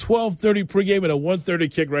 That's a 12:30 pregame and a 1:30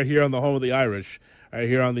 kick right here on the home of the Irish, right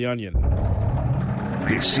here on The Onion.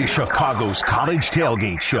 This is Chicago's College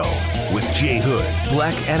Tailgate Show with Jay Hood,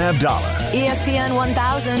 Black, and Abdallah. ESPN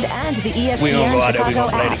 1000 and the ESPN Chicago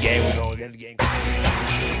app. We're going to get the game.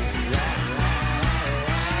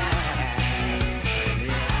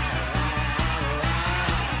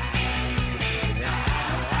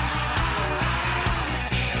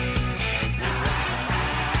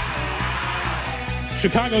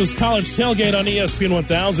 Chicago's College Tailgate on ESPN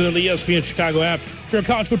 1000 and the ESPN Chicago app. If you're a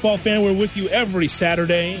college football fan, we're with you every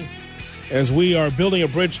Saturday as we are building a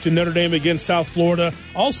bridge to Notre Dame against South Florida.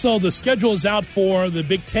 Also, the schedule is out for the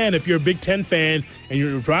Big Ten. If you're a Big Ten fan and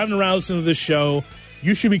you're driving around listening to this show,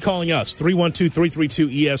 you should be calling us,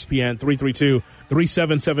 312-332-ESPN,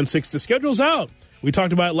 332-3776. The schedule's out. We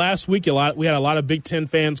talked about it last week. We had a lot of Big Ten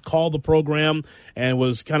fans call the program and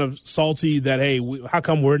was kind of salty that, hey, how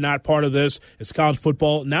come we're not part of this? It's college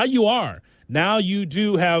football. Now you are. Now you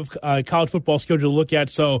do have a college football schedule to look at.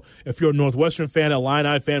 So if you're a Northwestern fan, a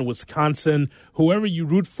Illini fan, Wisconsin, whoever you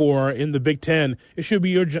root for in the Big Ten, it should be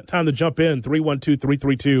your time to jump in.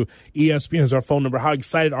 312-332-ESPN is our phone number. How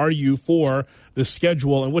excited are you for the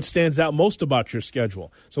schedule and what stands out most about your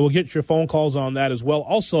schedule? So we'll get your phone calls on that as well.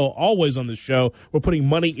 Also, always on the show, we're putting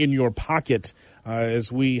money in your pocket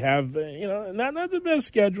as we have, not the best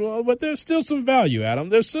schedule, but there's still some value, Adam.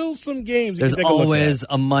 There's still some games you There's can take a look always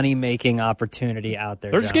at. a money-making opportunity out there.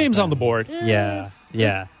 There's Jonathan. games on the board. Yeah.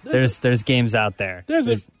 There's games out there. There's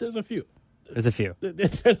a few. There's a few.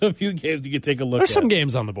 There's a few games you can take a look at. There's some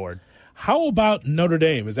games on the board. How about Notre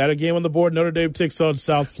Dame? Is that a game on the board? Notre Dame takes on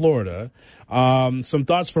South Florida. Some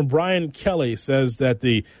thoughts from Brian Kelly says that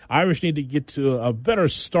the Irish need to get to a better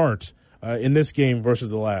start in this game versus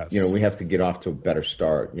the last. We have to get off to a better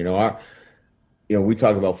start. We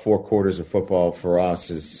talk about 4 quarters of football for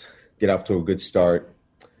us is get off to a good start,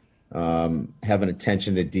 have an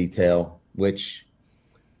attention to detail, which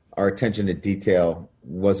our attention to detail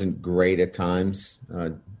wasn't great at times,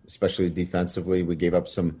 especially defensively. We gave up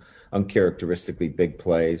some uncharacteristically big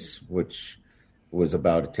plays, which was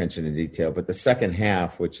about attention to detail. But the second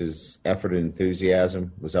half, which is effort and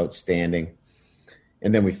enthusiasm, was outstanding.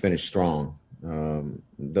 And then we finished strong.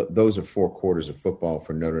 Those are 4 quarters of football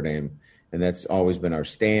for Notre Dame, and that's always been our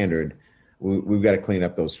standard. We've got to clean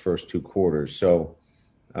up those first 2 quarters. So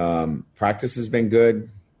practice has been good.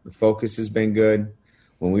 The focus has been good.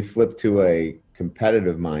 When we flip to a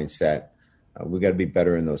competitive mindset, we've got to be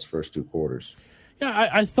better in those first 2 quarters. Yeah,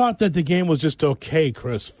 I thought that the game was just okay,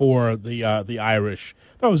 Chris, for the Irish.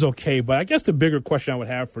 That was okay, but I guess the bigger question I would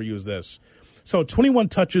have for you is this. So 21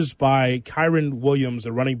 touches by Kyron Williams,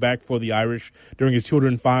 the running back for the Irish, during his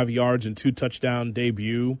 205 yards and 2 touchdown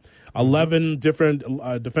debut. 11 different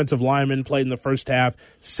defensive linemen played in the first half.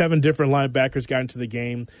 7 different linebackers got into the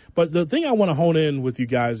game. But the thing I want to hone in with you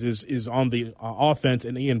guys is on the offense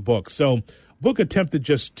and Ian Book. So Book attempted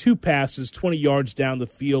just 2 passes, 20 yards down the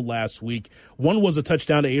field last week. One was a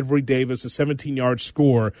touchdown to Avery Davis, a 17-yard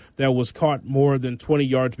score that was caught more than 20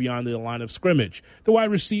 yards beyond the line of scrimmage. The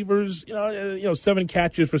wide receivers, 7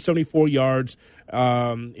 catches for 74 yards.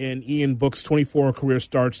 In Ian Book's 24 career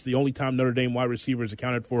starts, the only time Notre Dame wide receivers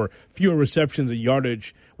accounted for fewer receptions and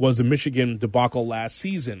yardage was the Michigan debacle last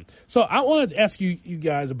season. So I wanted to ask you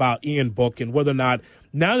guys about Ian Book and whether or not,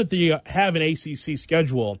 now that they have an ACC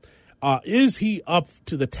schedule, is he up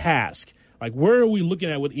to the task? Like, where are we looking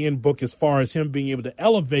at with Ian Book as far as him being able to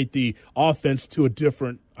elevate the offense to a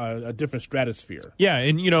different stratosphere? Yeah,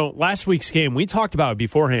 and, last week's game, we talked about it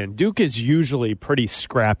beforehand. Duke is usually pretty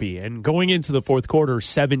scrappy, and going into the fourth quarter,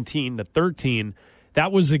 17-13,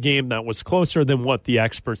 that was a game that was closer than what the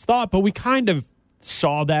experts thought, but we kind of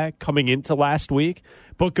saw that coming into last week.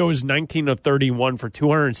 Book goes 19-31 for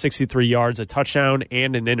 263 yards, a touchdown,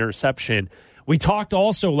 and an interception. We talked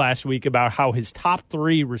also last week about how his top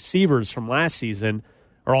 3 receivers from last season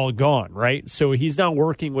are all gone, right? So he's now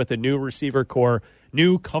working with a new receiver core,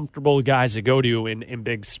 new comfortable guys to go to in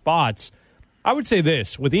big spots. I would say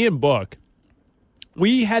this, with Ian Book,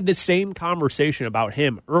 we had the same conversation about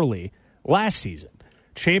him early last season.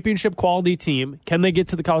 Championship quality team. Can they get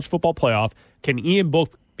to the college football playoff? Can Ian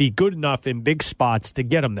Book be good enough in big spots to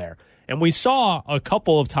get them there? And we saw a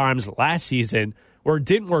couple of times last season where it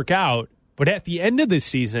didn't work out, but at the end of this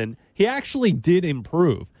season, he actually did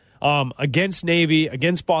improve. Against Navy,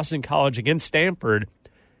 against Boston College, against Stanford,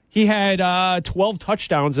 he had 12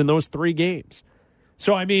 touchdowns in those 3 games.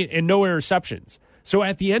 So, and no interceptions. So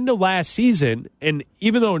at the end of last season, and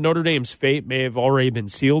even though Notre Dame's fate may have already been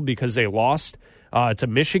sealed because they lost to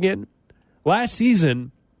Michigan, last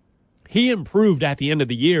season, he improved at the end of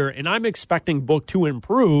the year, and I'm expecting Book to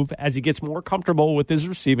improve as he gets more comfortable with his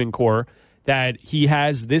receiving core that he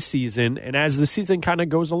has this season, and as the season kind of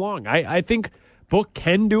goes along. I think Book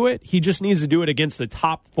can do it. He just needs to do it against the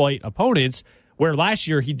top-flight opponents, where last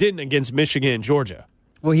year he didn't against Michigan and Georgia.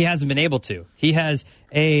 Well, he hasn't been able to. He has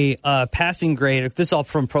a passing grade. This is all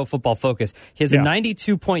from Pro Football Focus. He has a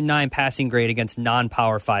 92.9 passing grade against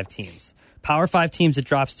non-Power 5 teams. Power 5 teams, it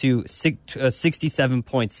drops to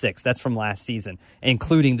 67.6. That's from last season,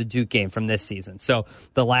 including the Duke game from this season. So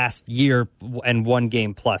the last year and 1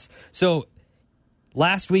 game plus. So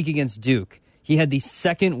last week against Duke, he had the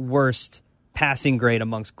second worst passing grade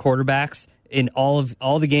amongst quarterbacks in all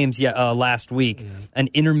the games last week, and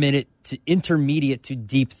intermediate to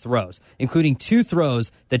deep throws, including 2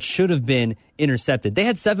 throws that should have been intercepted. They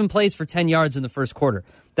had 7 plays for 10 yards in the first quarter.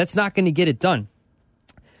 That's not going to get it done.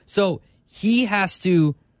 So he has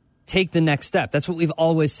to take the next step. That's what we've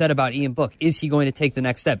always said about Ian Book. Is he going to take the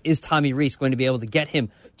next step? Is Tommy Rees going to be able to get him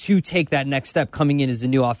to take that next step coming in as the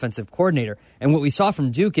new offensive coordinator? And what we saw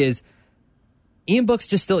from Duke is Ian Book's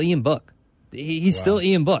just still Ian Book. He's still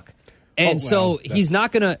Ian Book. And so he's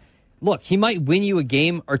not going to – look, he might win you a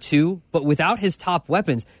game or 2, but without his top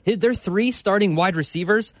weapons, their 3 starting wide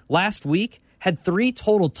receivers last week had 3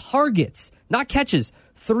 total targets, not catches,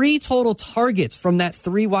 3 total targets from that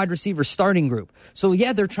 3 wide receiver starting group. So,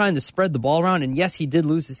 yeah, they're trying to spread the ball around, and yes, he did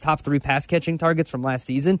lose his top 3 pass-catching targets from last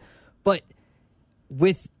season, but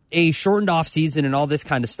with a shortened offseason and all this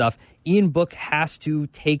kind of stuff, Ian Book has to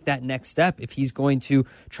take that next step if he's going to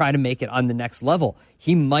try to make it on the next level.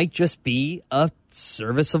 He might just be a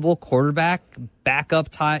serviceable quarterback, backup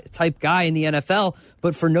type guy in the NFL,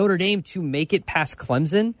 but for Notre Dame to make it past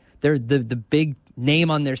Clemson, they're the big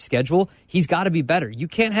name on their schedule, he's got to be better. You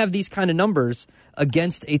can't have these kind of numbers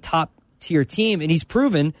against a top-tier team, and he's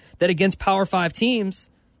proven that against Power 5 teams,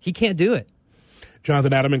 he can't do it.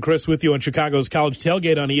 Jonathan, Adam, and Chris with you on Chicago's College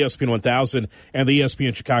Tailgate on ESPN 1000 and the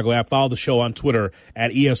ESPN Chicago app. Follow the show on Twitter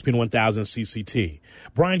at ESPN 1000 CCT.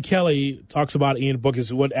 Brian Kelly talks about Ian Book,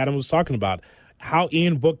 is what Adam was talking about, how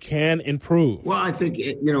Ian Book can improve. Well, I think,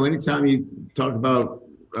 anytime you talk about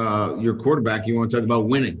your quarterback, you want to talk about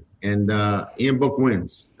winning, and Ian Book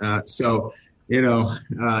wins. At the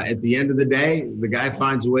end of the day, the guy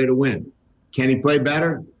finds a way to win. Can he play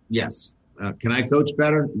better? Yes. Can I coach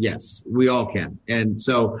better? Yes, we all can. And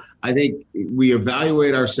so I think we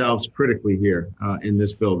evaluate ourselves critically here in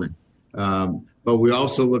this building. But we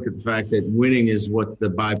also look at the fact that winning is what the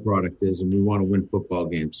byproduct is, and we want to win football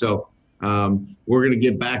games. So we're going to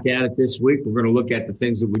get back at it this week. We're going to look at the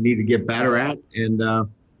things that we need to get better at, and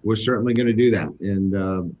we're certainly going to do that.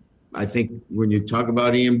 And I think when you talk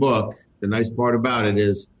about Ian Book, the nice part about it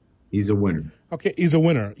is he's a winner. Okay, he's a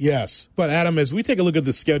winner, yes. But, Adam, as we take a look at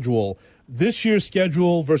the schedule, this year's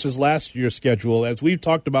schedule versus last year's schedule, as we've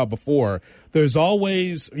talked about before, there's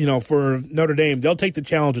always, for Notre Dame, they'll take the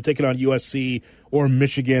challenge of taking on USC or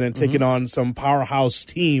Michigan and taking on some powerhouse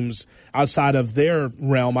teams outside of their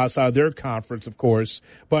realm, outside of their conference, of course.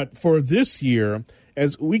 But for this year,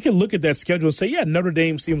 as we can look at that schedule and say, yeah, Notre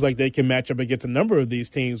Dame seems like they can match up against a number of these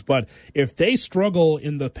teams. But if they struggle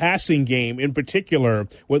in the passing game, in particular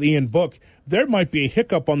with Ian Book, there might be a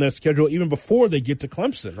hiccup on their schedule even before they get to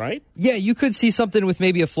Clemson, right? Yeah, you could see something with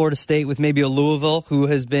maybe a Florida State, with maybe a Louisville,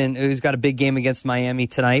 who's got a big game against Miami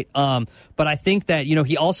tonight. But I think that,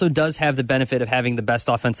 he also does have the benefit of having the best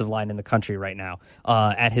offensive line in the country right now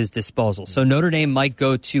at his disposal. So Notre Dame might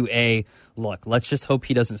go to look, let's just hope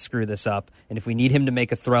he doesn't screw this up. And if we need him to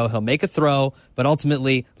make a throw, he'll make a throw. But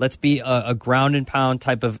ultimately, let's be a ground and pound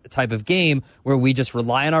type of game where we just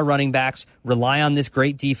rely on our running backs, rely on this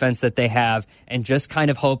great defense that they have, and just kind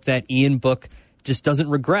of hope that Ian Book just doesn't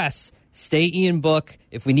regress. Stay Ian Book.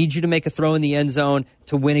 If we need you to make a throw in the end zone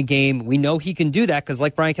to win a game, we know he can do that because,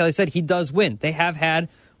 like Brian Kelly said, he does win. They have had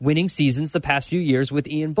winning seasons the past few years with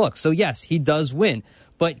Ian Book. So, yes, he does win.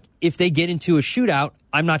 But if they get into a shootout,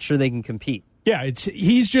 I'm not sure they can compete. Yeah,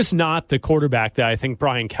 he's just not the quarterback that I think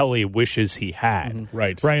Brian Kelly wishes he had. Mm-hmm.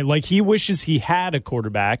 Right. Like he wishes he had a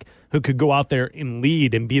quarterback who could go out there and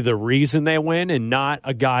lead and be the reason they win, and not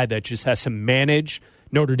a guy that just has to manage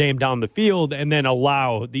Notre Dame down the field and then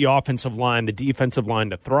allow the offensive line, the defensive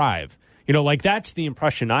line to thrive. That's the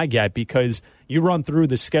impression I get, because you run through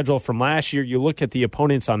the schedule from last year, you look at the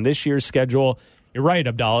opponents on this year's schedule. You're right,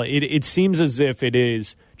 Abdallah. It seems as if it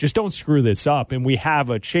is just don't screw this up, and we have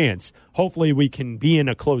a chance. Hopefully we can be in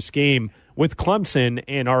a close game with Clemson,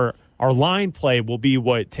 and our line play will be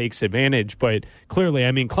what takes advantage. But clearly,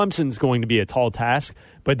 Clemson's going to be a tall task,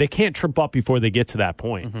 but they can't trip up before they get to that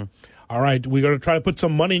point. Mm-hmm. All right, we're going to try to put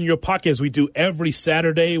some money in your pocket as we do every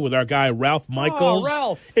Saturday with our guy Ralph Michaels. Oh,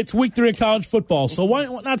 Ralph. It's week 3 of college football, so why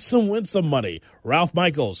not win some money? Ralph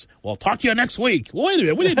Michaels. We'll talk to you next week. Wait a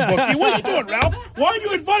minute, we didn't book you. What are you doing, Ralph? Why are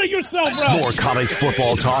you inviting yourself, Ralph? More college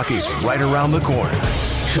football talk is right around the corner.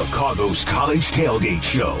 Chicago's College Tailgate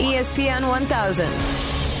Show. ESPN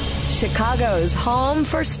 1000. Chicago's home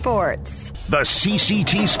for sports. The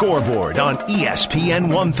CCT scoreboard on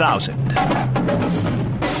ESPN 1000.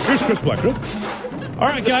 Here's Chris Blecker. All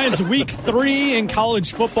right, guys, week 3 in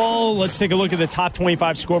college football. Let's take a look at the top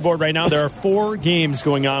 25 scoreboard right now. There are 4 games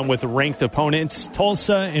going on with ranked opponents.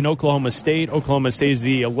 Tulsa and Oklahoma State. Oklahoma State is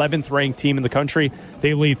the 11th ranked team in the country.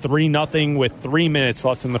 They lead 3-0 with 3 minutes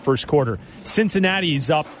left in the first quarter. Cincinnati's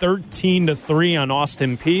up 13-3 on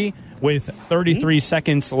Austin Peay with 33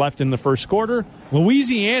 seconds left in the first quarter.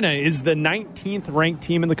 Louisiana is the 19th ranked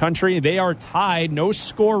team in the country. They are tied, no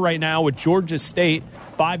score right now, with Georgia State.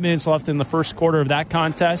 5 minutes left in the first quarter of that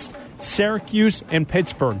contest. Syracuse and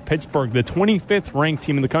Pittsburgh. Pittsburgh, the 25th ranked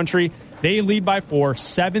team in the country. They lead by 4,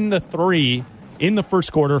 7-3 in the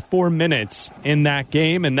first quarter, 4 minutes in that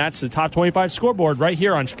game. And that's the top 25 scoreboard right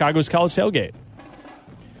here on Chicago's College Tailgate.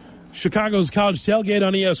 Chicago's College Tailgate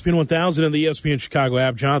on ESPN 1000 and the ESPN Chicago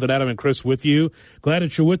app. Jonathan, Adam, and Chris with you. Glad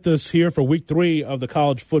that you're with us here for week 3 of the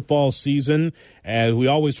college football season. And we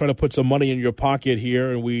always try to put some money in your pocket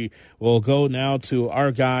here. And we will go now to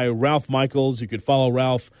our guy, Ralph Michaels. You can follow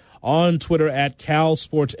Ralph on Twitter at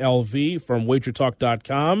CalSportsLV from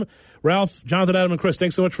WagerTalk.com. Ralph, Jonathan, Adam, and Chris,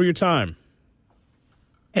 thanks so much for your time.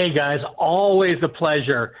 Hey, guys, always a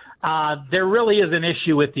pleasure. There really is an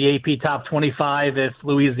issue with the AP Top 25 if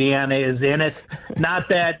Louisiana is in it. Not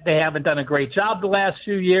that they haven't done a great job the last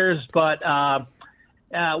few years, but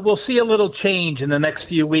we'll see a little change in the next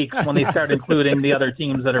few weeks when they start including the other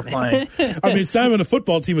teams that are playing. It's not even a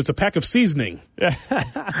football team. It's a pack of seasoning.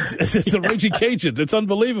 It's a Raging Cajuns. It's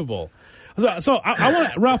unbelievable. So I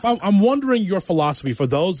want, Ralph, I'm wondering your philosophy for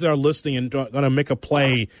those that are listening and going to make a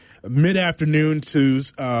play mid-afternoon to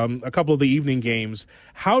a couple of the evening games.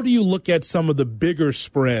 How do you look at some of the bigger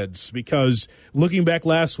spreads? Because looking back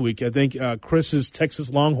last week, I think Chris's Texas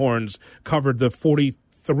Longhorns covered the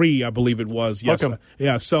 43, I believe it was. Yes. Okay.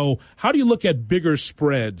 Yeah. So how do you look at bigger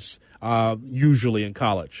spreads usually in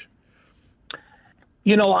college?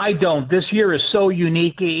 I don't. This year is so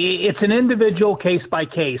unique. It's an individual case by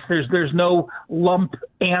case. There's no lump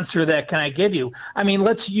answer that can I give you.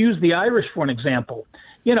 Let's use the Irish for an example.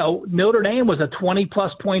 Notre Dame was a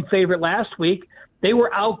 20-plus point favorite last week. They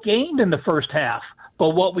were outgained in the first half. But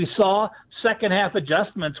what we saw, second half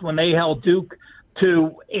adjustments when they held Duke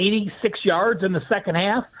to 86 yards in the second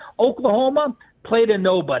half. Oklahoma played a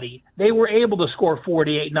nobody. They were able to score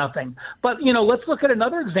 48-0. But, let's look at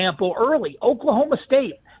another example early. Oklahoma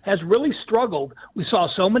State has really struggled. We saw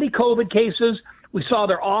so many COVID cases. We saw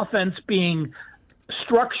their offense being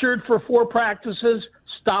structured for 4 practices,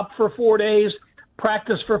 stopped for 4 days,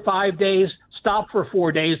 practiced for 5 days, stopped for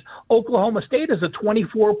 4 days. Oklahoma State is a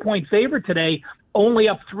 24-point favorite today, only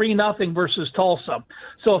up 3-0 versus Tulsa.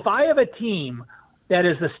 So if I have a team that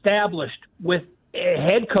is established with a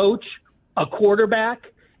head coach, a quarterback,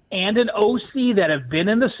 and an OC that have been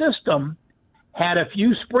in the system, had a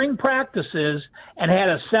few spring practices, and had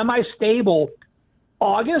a semi-stable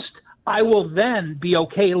August, I will then be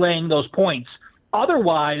okay laying those points.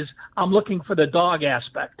 Otherwise, I'm looking for the dog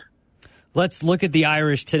aspect. Let's look at the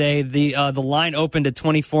Irish today. The line opened at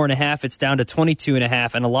 24.5. It's down to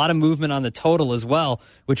 22.5, and a lot of movement on the total as well,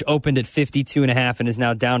 which opened at 52.5 and is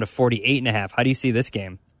now down to 48.5. How do you see this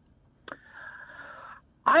game?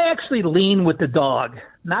 I actually lean with the dog.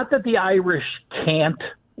 Not that the Irish can't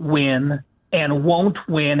win and won't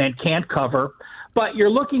win and can't cover, but you're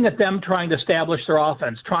looking at them trying to establish their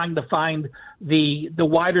offense, trying to find the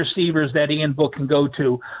wide receivers that Ian Book can go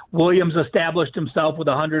to. Williams established himself with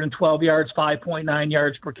 112 yards, 5.9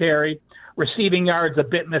 yards per carry. Receiving yards a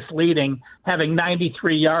bit misleading, having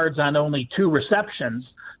 93 yards on only 2 receptions.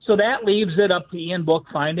 So that leaves it up to Ian Book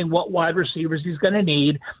finding what wide receivers he's going to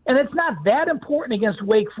need. And it's not that important against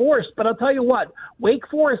Wake Forest, but I'll tell you what, Wake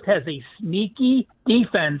Forest has a sneaky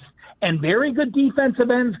defense and very good defensive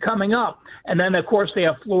ends coming up. And then, of course, they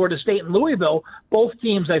have Florida State and Louisville, both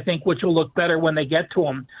teams, I think, which will look better when they get to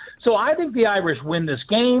them. So I think the Irish win this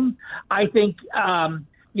game. I think,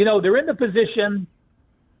 they're in the position.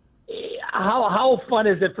 How fun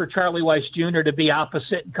is it for Charlie Weiss Jr. to be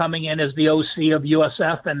opposite and coming in as the OC of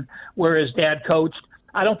USF and where his dad coached?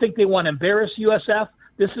 I don't think they want to embarrass USF.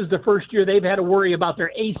 This is the first year they've had to worry about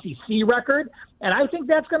their ACC record, and I think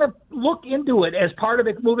that's going to look into it as part of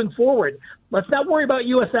it moving forward. Let's not worry about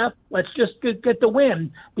USF. Let's just get the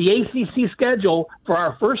win. The ACC schedule for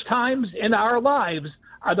our first times in our lives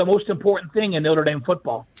are the most important thing in Notre Dame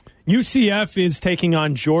football. UCF is taking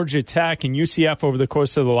on Georgia Tech, and UCF over the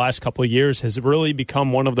course of the last couple of years has really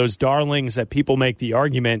become one of those darlings that people make the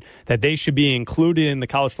argument that they should be included in the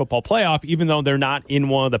college football playoff, even though they're not in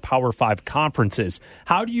one of the Power 5 conferences.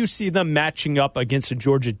 How do you see them matching up against a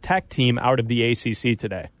Georgia Tech team out of the ACC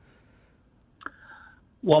today?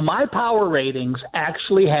 Well, my power ratings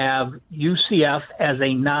actually have UCF as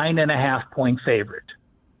a 9.5-point favorite,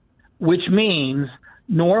 which means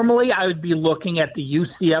normally I would be looking at the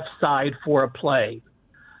UCF side for a play.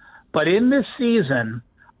 But in this season,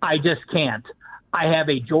 I just can't. I have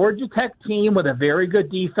a Georgia Tech team with a very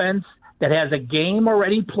good defense that has a game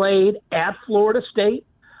already played at Florida State,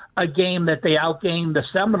 a game that they outgained the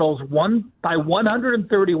Seminoles by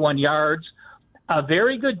 131 yards, a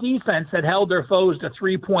very good defense that held their foes to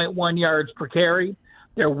 3.1 yards per carry.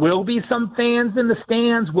 There will be some fans in the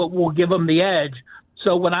stands what will give them the edge.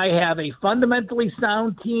 So when I have a fundamentally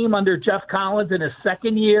sound team under Jeff Collins in his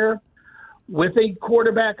second year, with a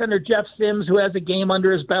quarterback under Jeff Sims who has a game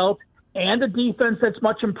under his belt, and a defense that's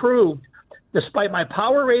much improved, despite my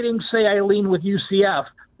power ratings say I lean with UCF,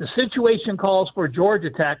 the situation calls for Georgia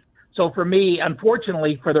Tech. So for me,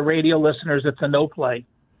 unfortunately, for the radio listeners, it's a no play.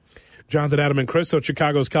 Jonathan, Adam, and Chris on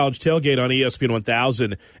Chicago's College Tailgate on ESPN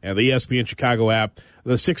 1000 and the ESPN Chicago app.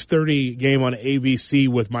 The 6:30 game on ABC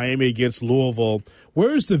with Miami against Louisville.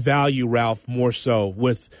 Where is the value, Ralph, more so,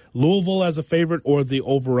 with Louisville as a favorite or the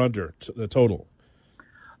over-under, the total?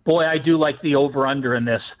 Boy, I do like the over-under in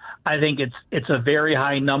this. I think it's a very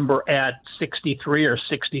high number at 63 or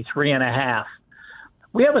 63.5.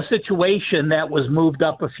 We have a situation that was moved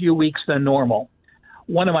up a few weeks than normal.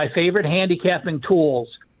 One of my favorite handicapping tools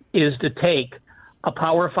is to take a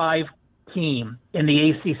Power 5 team in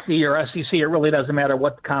the ACC or SEC, it really doesn't matter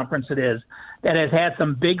what conference it is, that has had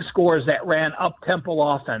some big scores that ran up-tempo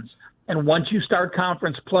offense. And once you start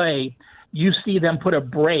conference play, you see them put a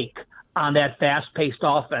break on that fast-paced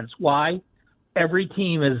offense. Why? Every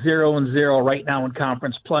team is 0-0 right now in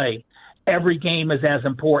conference play. Every game is as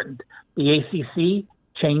important. The ACC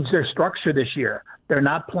changed their structure this year. They're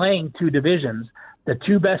not playing 2 divisions. The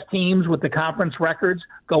 2 best teams with the conference records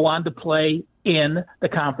go on to play in the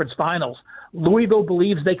conference finals. Louisville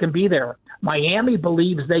believes they can be there. Miami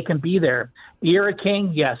believes they can be there. De'Ara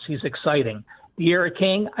King, yes, he's exciting. De'Ara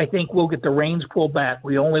King, I think we'll get the reins pulled back.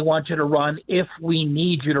 We only want you to run if we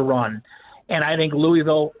need you to run. And I think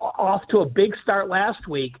Louisville, off to a big start last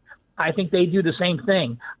week, I think they do the same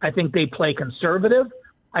thing. I think they play conservative.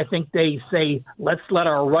 I think they say, let's let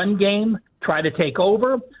our run game try to take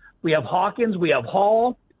over. We have Hawkins. We have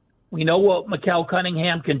Hall. We know what Mikael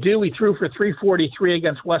Cunningham can do. He threw for 343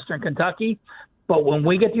 against Western Kentucky. But when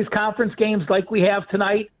we get these conference games like we have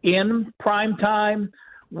tonight in prime time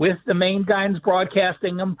with the main guys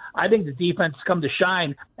broadcasting them. I think the defense come to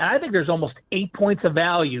shine, and I think there's almost 8 points of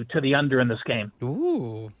value to the under in this game.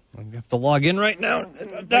 Ooh. I have to log in right now.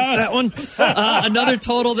 That one. Another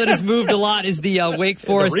total that has moved a lot is the Wake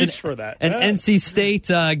Forest and NC State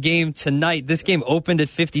game tonight. This game opened at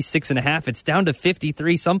 56.5. It's down to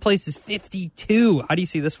 53. Some places 52. How do you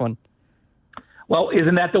see this one? Well,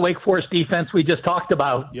 isn't that the Wake Forest defense we just talked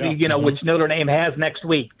about? Yeah. Which Notre Dame has next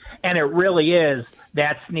week, and it really is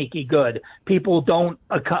that sneaky good. People don't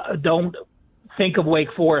think of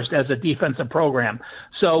Wake Forest as a defensive program.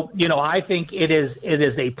 So, I think it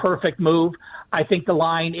is a perfect move. I think the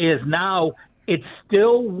line is now, it's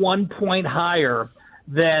still 1 point higher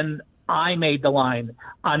than I made the line.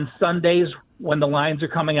 On Sundays, when the lines are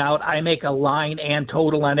coming out, I make a line and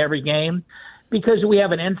total on every game because we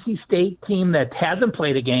have an NC State team that hasn't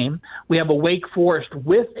played a game. We have a Wake Forest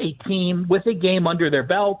with a team with a game under their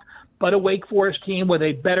belt, but a Wake Forest team with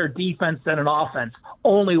a better defense than an offense.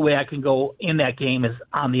 Only way I can go in that game is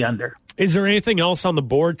on the under. Is there anything else on the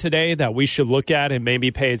board today that we should look at and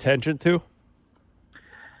maybe pay attention to?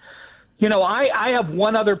 I have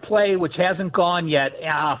one other play which hasn't gone yet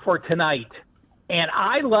for tonight, and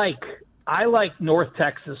I like North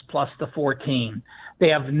Texas plus the 14. They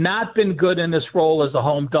have not been good in this role as a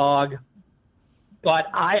home dog, but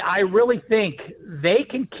I really think they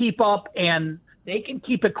can keep up and they can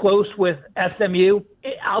keep it close with SMU.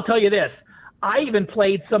 I'll tell you this. I even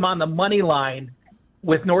played some on the money line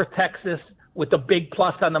with North Texas with the big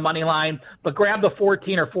plus on the money line, but grab the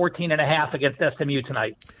 14 or 14.5 against SMU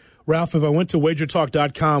tonight. Ralph, if I went to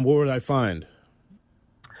wagertalk.com, what would I find?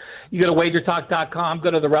 You go to wagertalk.com,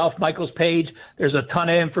 go to the Ralph Michaels page. There's a ton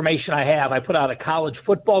of information I have. I put out a college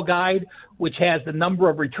football guide, which has the number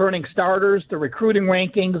of returning starters, the recruiting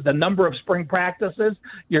rankings, the number of spring practices.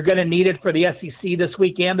 You're going to need it for the SEC this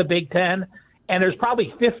week and the Big Ten. And there's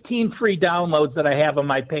probably 15 free downloads that I have on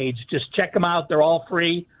my page. Just check them out. They're all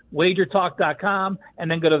free. Wagertalk.com,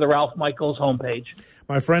 and then go to the Ralph Michaels homepage.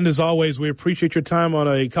 My friend, as always, we appreciate your time on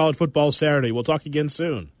a college football Saturday. We'll talk again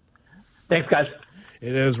soon. Thanks, guys.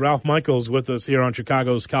 It is Ralph Michaels with us here on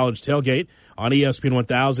Chicago's College Tailgate on ESPN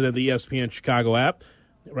 1000 and the ESPN Chicago app.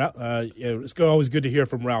 It's always good to hear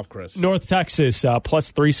from Ralph, Chris. North Texas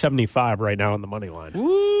plus 375 right now on the money line.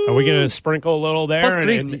 Woo! Are we going to sprinkle a little there?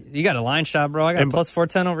 And you got a line shot, bro. I got plus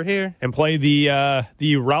 410 over here. And play the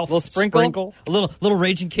Ralph little sprinkle. A little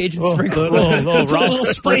Raging Cajun sprinkle. Little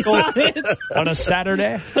spice on it. On a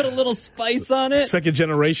Saturday. Put a little spice on it. Second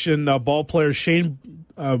generation ball player Shane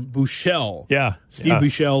Buechele. Yeah. Steve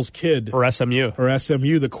Buechele's kid. For SMU.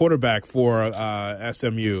 The quarterback for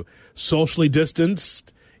SMU. Socially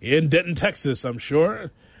distanced in Denton, Texas, I'm sure.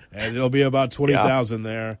 And it'll be about 20,000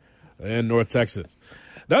 there in North Texas.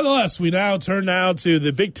 Nonetheless, we now turn to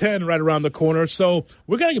the Big Ten right around the corner. So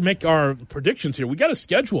we're going to make our predictions here. We got a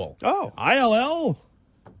schedule. Oh. ILL.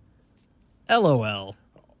 LOL.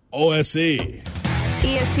 OSE.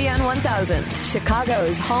 ESPN 1000,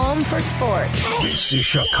 Chicago's home for sports. This is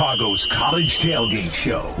Chicago's College Tailgate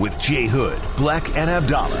Show with Jay Hood, Black, and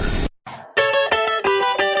Abdallah.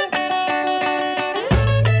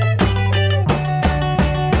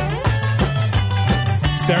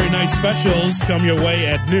 Saturday night specials come your way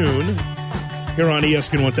at noon here on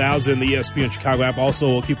ESPN 1000, the ESPN Chicago app. Also,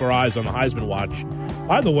 we'll keep our eyes on the Heisman Watch.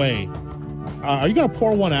 By the way, are you going to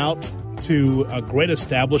pour one out to a great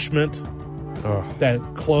establishment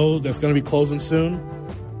that's going to be closing soon?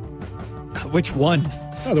 Which one?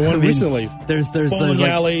 Oh, the one recently. There's Bowling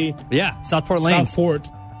Alley. Yeah, Southport Lanes. Southport.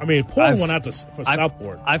 I mean, pour one out for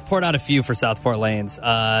Southport. I've poured out a few for Southport Lanes.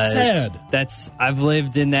 Sad. I've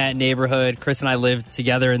lived in that neighborhood. Chris and I lived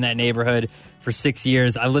together in that neighborhood for 6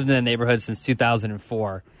 years. I've lived in that neighborhood since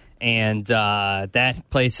 2004, and that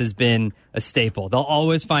place has been a staple. They'll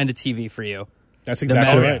always find a TV for you. That's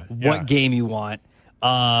exactly right. What game you want.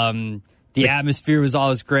 The atmosphere was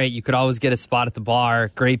always great. You could always get a spot at the bar.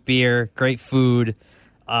 Great beer, great food.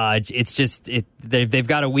 It's just they've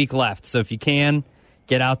got a week left, so if you can,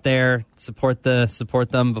 get out there, support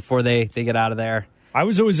them before they get out of there. I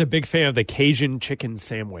was always a big fan of the Cajun chicken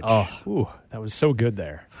sandwich. Oh, that was so good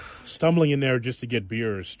there. Stumbling in there just to get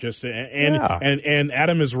beers, and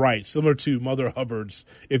Adam is right. Similar to Mother Hubbard's,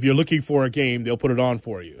 if you're looking for a game, they'll put it on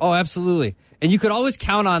for you. Oh, absolutely. And you could always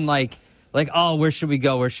count on like, where should we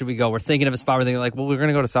go? Where should we go? We're thinking of a spot. We're thinking like, well, we're going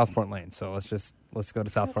to go to Southport Lanes, so let's go to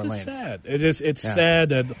Southport Lanes. Sad. It's sad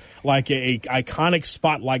that like a iconic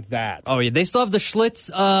spot like that. Oh yeah, they still have the Schlitz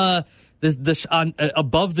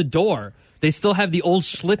above the door. They still have the old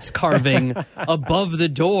Schlitz carving above the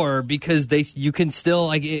door because you can still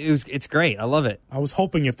it's great. I love it. I was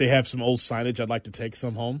hoping if they have some old signage, I'd like to take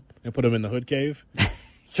some home and put them in the hood cave.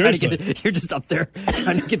 Seriously. You're just up there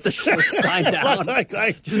trying to get the shirt signed down.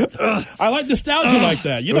 I like nostalgia like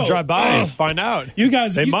that. You We'll know, drive by and find out. You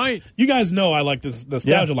guys, They might. You guys know I like this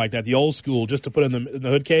nostalgia like that. The old school, just to put in the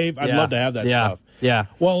hood cave. I'd love to have that stuff. Yeah.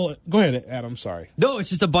 Well, go ahead, Adam. Sorry. No,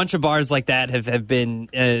 it's just a bunch of bars like that have been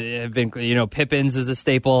Pippin's is a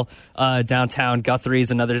staple downtown.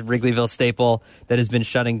 Guthrie's another Wrigleyville staple that has been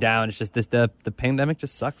shutting down. It's just the pandemic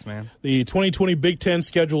just sucks, man. The 2020 Big Ten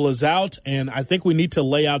schedule is out, and I think we need to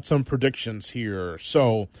lay out some predictions here.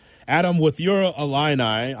 So, Adam, with your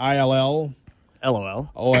Illini, ILL. LOL.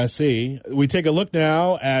 OSE. We take a look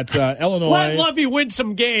now at Illinois. Let Lovey win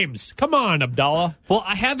some games. Come on, Abdallah. Well,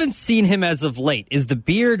 I haven't seen him as of late. Is the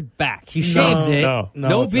beard back? He shaved it. No,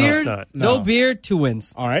 No beard? no, No beard, 2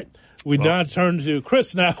 wins. All right. We now turn to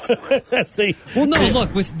Chris now. That's the Well, no,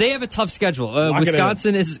 look, they have a tough schedule.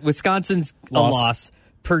 Wisconsin's a loss.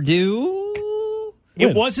 Purdue.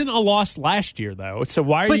 It wasn't a loss last year, though. So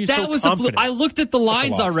why are you so confident? I looked at the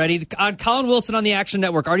lines already. On Colin Wilson on the Action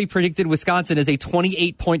Network already predicted Wisconsin as a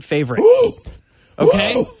 28-point favorite. Woo!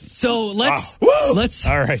 Okay, Woo! so let's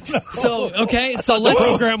All right. So The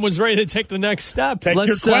program was ready to take the next step. Take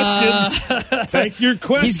your questions. Take your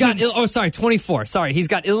questions. He's got 24. Sorry, he's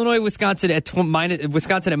got Illinois, Wisconsin at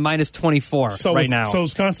minus 24 right now. So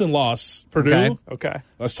Wisconsin lost. Purdue. Okay.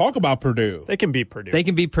 Let's talk about Purdue. They can beat Purdue. They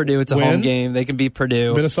can beat Purdue. It's a home game. They can beat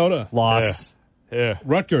Purdue. Minnesota. Loss. Yeah.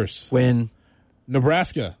 Rutgers. Win.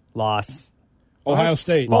 Nebraska. Loss. Ohio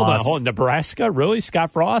State. Hold on. Nebraska? Really? Scott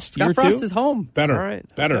Frost? Scott Frost is home. Better. All right.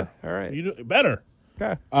 Better. Okay. All right. Better.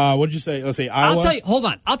 Okay. What did you say? Let's see. Iowa. I'll tell you. Hold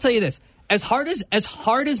on. I'll tell you this. As hard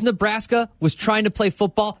as Nebraska was trying to play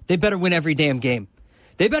football, they better win every damn game.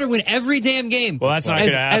 They better win every damn game. Well, that's not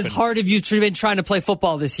going to happen. As hard as you've been trying to play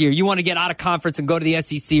football this year, you want to get out of conference and go to the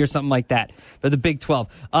SEC or something like that, or the Big 12.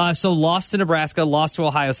 So lost to Nebraska, lost to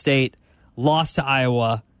Ohio State, lost to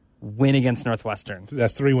Iowa, win against Northwestern.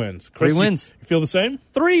 That's 3 wins. Chris, 3 wins. You feel the same?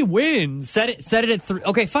 3 wins. Set it at 3.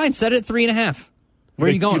 Okay, fine. Set it at 3.5. Where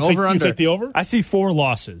are you going? Over, under? You take the over? I see 4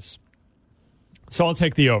 losses. So I'll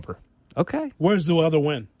take the over. Okay. Where's the other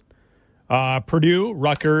win? Purdue,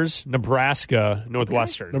 Rutgers, Nebraska,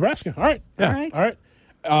 Northwestern. Okay. Nebraska. All right. Yeah. All right.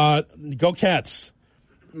 All right. Go Cats.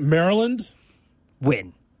 Maryland.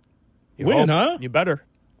 Win. Win, huh? You better.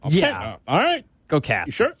 Okay. Yeah. All right. Go Cats.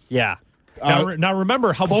 You sure? Yeah. Now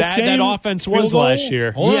remember how close bad game, that offense field was goal? last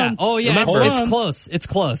year. Hold Yeah. on. Oh, yeah. Remember- It's close. It's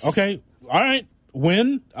close. Okay. All right.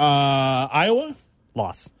 Win. Iowa.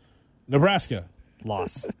 Loss. Nebraska.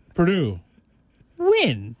 Loss. Purdue.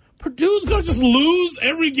 Win. Purdue's going to just lose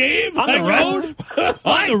every game On the road?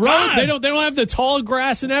 On the road? They don't have the tall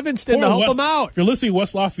grass in Evanston to help them out. If you're listening to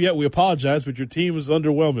West Lafayette, we apologize, but your team is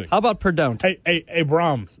underwhelming. How about Purdue? Hey,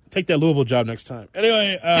 Brom, take that Louisville job next time.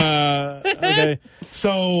 Anyway, okay.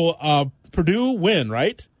 So Purdue win,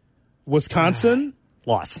 right? Wisconsin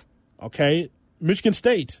Loss. okay. Michigan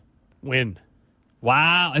State Win.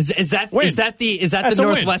 Wow. Is that Win. the a win.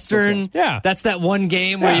 Northwestern? Yeah. That's that one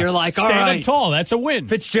game where you're like, all Stand right, up tall. That's a win.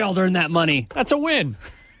 Fitzgerald earned that money. That's a win.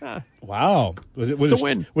 Wow, with It's a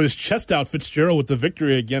win. with his chest out, Fitzgerald with the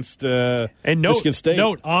victory against And Michigan State.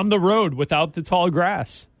 note, on the road without the tall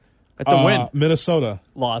grass. That's a win. Minnesota,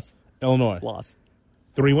 Loss. Illinois, Loss.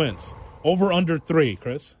 3 wins. Over under 3,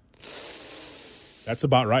 Chris. That's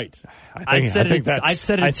about right. I'd set it at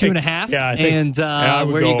 2.5. Yeah, and I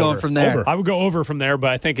would where are go you going over. from there? Over. I would go over from there,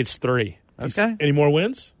 but I think it's 3. Okay. Any more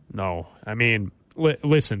wins? No. I mean,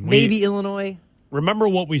 listen. Maybe Illinois. Remember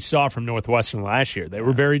what we saw from Northwestern last year. They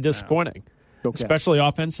were very disappointing, especially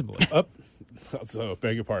offensively. So,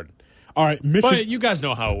 beg your pardon. All right, Michigan. But you guys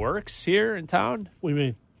know how it works here in town. What do you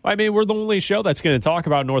mean? I mean, we're the only show that's going to talk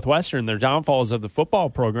about Northwestern, their downfalls of the football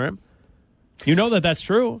program. You know that's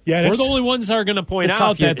true. Yeah, we're the only ones that are going to point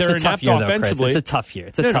out that they're inept offensively. It's a tough year.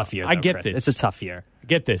 It's a tough year. I get this. It's a tough year.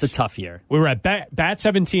 Get this. It's a tough year. We were at Bat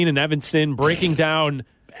 17 in Evanston breaking down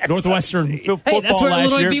Northwestern football Hey, that's where last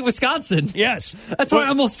Illinois year. beat Wisconsin. Yes. That's where I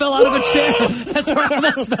almost fell out of a chair. That's where I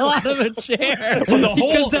almost fell out of a chair.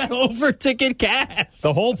 Because that over-ticket cash.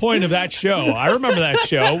 The whole point of that show, I remember that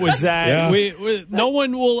show, was that no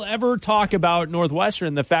one will ever talk about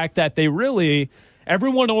Northwestern, the fact that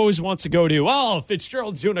everyone always wants to go to,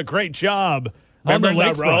 Fitzgerald's doing a great job. Remember on the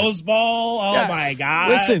that lakefront. Rose Bowl? Oh, my God.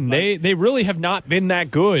 Listen, they really have not been that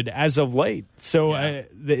good as of late. So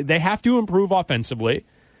they have to improve offensively.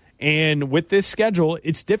 And with this schedule,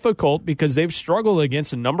 it's difficult because they've struggled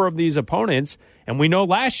against a number of these opponents. And we know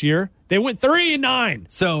last year they went 3-9.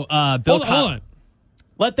 So, Hold on.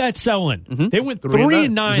 Let that settle in. Mm-hmm. They went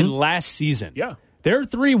 3-9 last season. Yeah. Their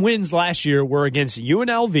 3 wins last year were against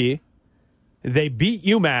UNLV. They beat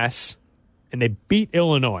UMass, and they beat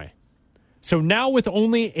Illinois. So now with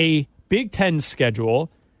only a Big Ten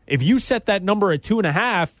schedule, if you set that number at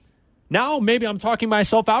 2.5, now maybe I'm talking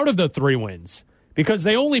myself out of the 3 wins because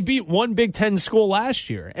they only beat one Big Ten school last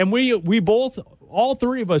year. And we both, all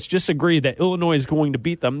three of us, just agree that Illinois is going to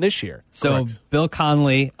beat them this year. So Correct. Bill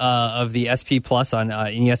Conley of the SP Plus on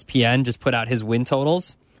ESPN just put out his win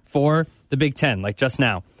totals for the Big Ten, like just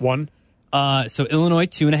now. One. So Illinois,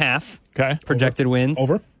 2.5 Okay. projected wins.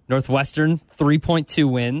 Over. Northwestern,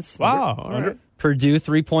 3.2 wins. Wow. All right. Purdue,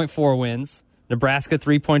 3.4 wins. Nebraska,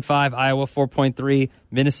 3.5. Iowa, 4.3.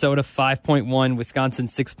 Minnesota, 5.1. Wisconsin,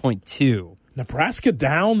 6.2. Nebraska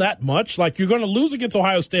down that much? Like, you're going to lose against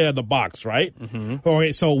Ohio State out of the box, right? Mm-hmm.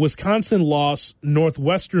 Okay, so Wisconsin loss,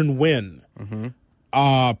 Northwestern win.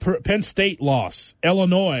 Mm-hmm. Penn State loss.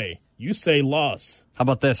 Illinois, you say loss. How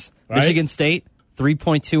about this? Right? Michigan State,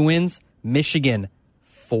 3.2 wins. Michigan,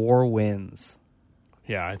 4 wins.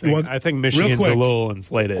 Yeah, I think real Michigan's quick. a little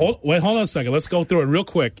inflated. Hold on a second. Let's go through it real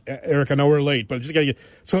quick. Eric, I know we're late, but just gotta get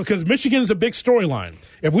because Michigan is a big storyline.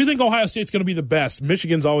 If we think Ohio State's going to be the best,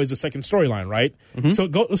 Michigan's always the second storyline, right? Mm-hmm. So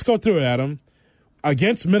let's go through it, Adam.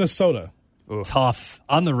 Against Minnesota. Tough.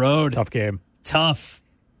 On the road. Tough game. Tough.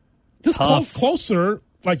 Just Tough. closer.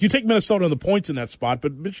 Like, you take Minnesota on the points in that spot,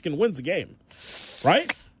 but Michigan wins the game,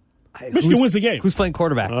 right? Michigan wins the game. Who's playing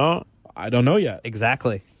quarterback? I don't know yet.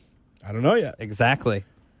 Exactly. I don't know yet. Exactly.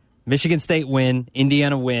 Michigan State win.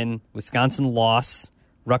 Indiana win. Wisconsin loss.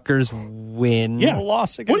 Rutgers win. Yeah.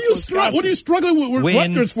 Loss against What are you struggling with Win.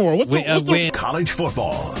 Rutgers for? What's Win. College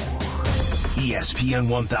football. ESPN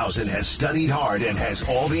 1000 has studied hard and has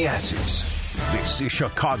all the answers. This is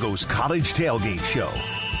Chicago's College Tailgate Show.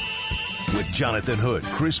 With Jonathan Hood,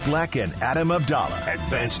 Chris Black, and Adam Abdallah.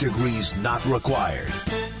 Advanced degrees not required.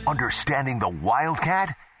 Understanding the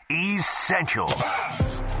Wildcat? Essential.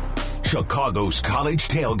 Chicago's College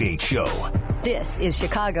Tailgate Show. This is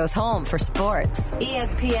Chicago's home for sports.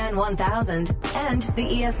 ESPN 1000 and the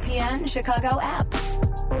ESPN Chicago app.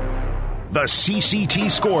 The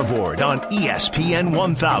CCT scoreboard on ESPN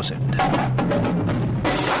 1000.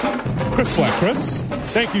 Chris Black. Chris?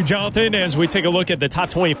 Thank you, Jonathan. As we take a look at the top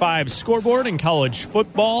 25 scoreboard in college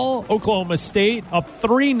football, Oklahoma State up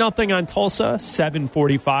 3-0 on Tulsa,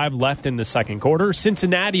 7:45 left in the second quarter.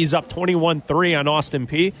 Cincinnati's up 21-3 on Austin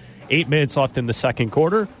Peay, 8 minutes left in the second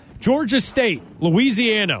quarter. Georgia State,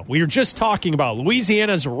 Louisiana. We were just talking about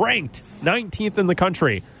Louisiana's ranked 19th in the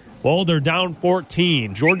country. Well, they're down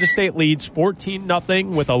 14. Georgia State leads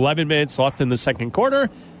 14-0 with 11 minutes left in the second quarter.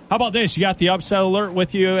 How about this? You got the upset alert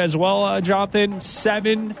with you as well, Jonathan.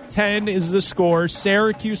 7-10 is the score.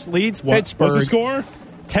 Syracuse leads Pittsburgh. What's the score?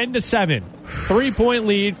 10-7. 3-point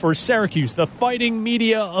lead for Syracuse, the Fighting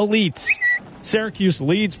Media Elites. Syracuse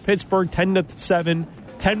leads Pittsburgh 10-7.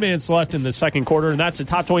 10 minutes left in the second quarter, and that's the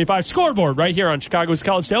top 25 scoreboard right here on Chicago's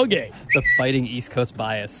College Tailgate. The Fighting East Coast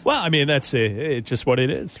bias. Well, I mean, that's just what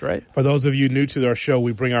it is, right? For those of you new to our show,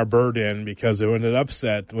 we bring our bird in because there was an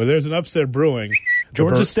upset. Well, there's an upset brewing.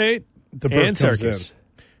 Georgia State the bird and comes Syracuse.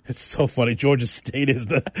 in. It's so funny. Georgia State is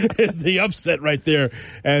the upset right there.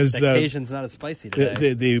 As The occasion's not as spicy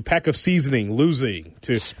today. the pack of seasoning losing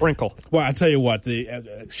to Sprinkle. Well, I tell you what.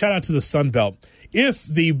 Shout out to the Sun Belt. If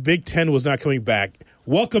the Big Ten was not coming back,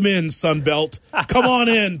 welcome in, Sun Belt. Come on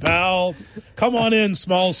in, pal. Come on in,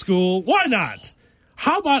 small school. Why not?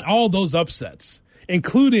 How about all those upsets,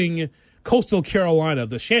 including Coastal Carolina,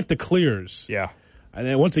 the Chanticleers? Yeah. And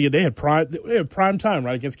then once again, they had prime time,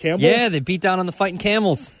 right, against Campbell? Yeah, they beat down on the Fighting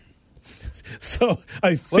Camels. So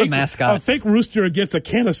a mascot. fake rooster against a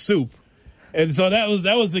can of soup. And so that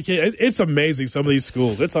was the kid. It's amazing, some of these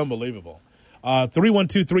schools. It's unbelievable.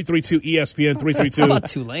 312-332-ESPN, 332. How about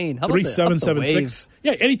Tulane? How about the 3776.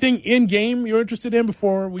 Yeah, anything in game you're interested in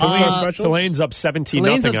before we get to our specials? Tulane's up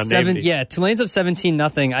 17-0 on Navy. Yeah, Tulane's up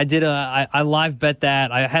 17-0. I did I live bet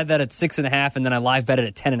that. I had that at 6.5, and then I live bet it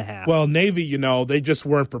at 10.5. Well, Navy, they just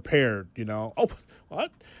weren't prepared, Oh,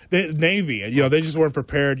 what? The Navy, they just weren't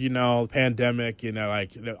prepared, pandemic,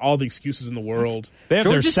 like all the excuses in the world. They have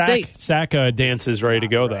Georgia their State. sack dances ready to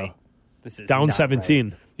go, though. This is Down not 17.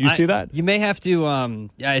 right. You see that? You may have to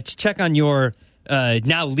check on your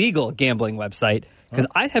now legal gambling website, because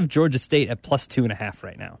I have Georgia State at plus 2.5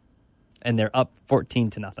 right now, and they're up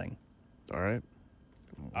 14-0. All right.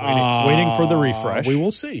 Waiting for the refresh. We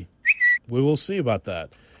will see. We will see about that.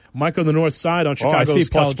 Mike on the north side on I Chicago's see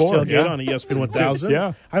College +4, Tailgate yeah. on ESPN 1000.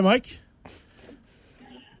 Yeah. Hi, Mike.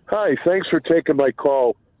 Hi, thanks for taking my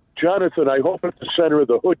call. Jonathan, I hope at the center of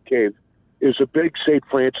the Hood Cave is a big St.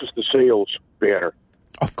 Francis de Sales banner.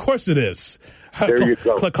 Of course it is. There you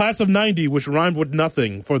go. Class of 90, which rhymed with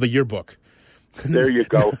nothing for the yearbook. There you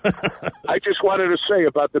go. I just wanted to say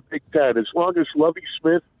about the Big Ten, as long as Lovie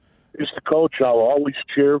Smith is the coach, I'll always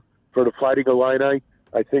cheer for the Fighting Illini.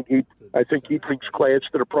 I think he brings class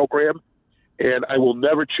to the program, and I will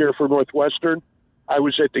never cheer for Northwestern. I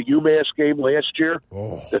was at the UMass game last year,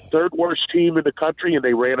 the third worst team in the country, and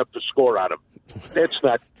they ran up the score on them. That's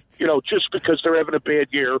not, just because they're having a bad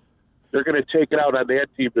year, they're going to take it out on that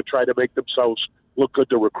team to try to make themselves look good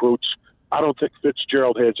to recruits. I don't think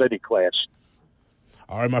Fitzgerald has any class.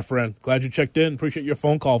 All right, my friend. Glad you checked in. Appreciate your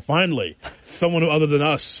phone call. Finally, someone other than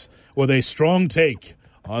us with a strong take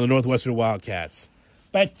on the Northwestern Wildcats.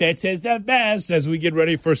 But Fitz is the best as we get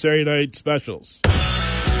ready for Saturday night specials.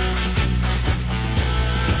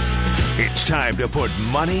 It's time to put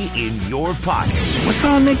money in your pocket. What's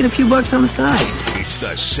wrong with making a few bucks on the side? It's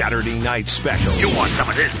the Saturday night special. You want some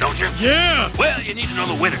of this, don't you? Yeah! Well, you need to know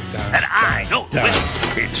the winner. And I know the winner.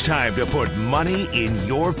 It's time to put money in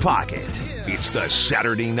your pocket. It's the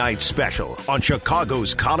Saturday night special on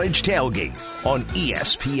Chicago's College Tailgate on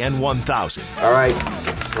ESPN 1000. All right,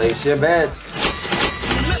 place your bet.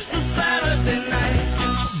 Mr. Saturday night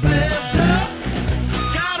special.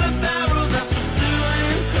 Got a barrel that's a blue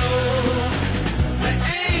and gold. They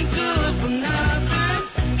ain't good for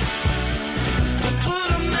nothing. But put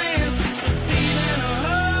a man 6 feet in a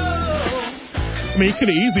hole. I mean, he could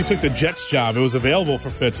have easily took the Jets job. It was available for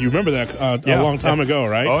Fitz. You remember that a long time ago,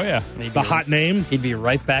 right? Oh, yeah. The hot name? He'd be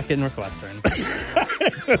right back at Northwestern.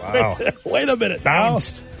 Wow. Wait a minute.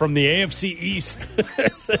 Bounced from the AFC East.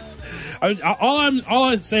 All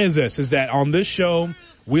I say is this, is that on this show,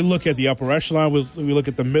 we look at the upper echelon, we look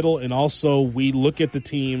at the middle, and also we look at the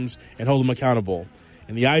teams and hold them accountable.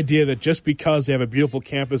 And the idea that just because they have a beautiful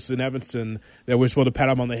campus in Evanston that we're supposed to pat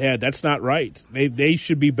them on the head, that's not right. They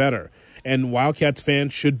should be better. And Wildcats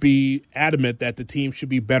fans should be adamant that the team should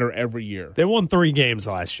be better every year. They won 3 games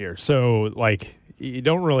last year, so, you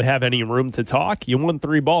don't really have any room to talk. You won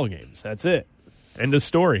 3 ball games. That's it. End of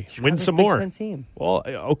story. Win some more. Big Ten team. Well,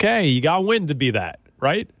 okay, you got to win to be that,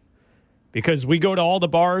 right? Because we go to all the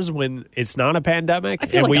bars when it's not a pandemic. I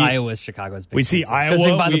feel like Iowa's Chicago's big. We see team. Iowa.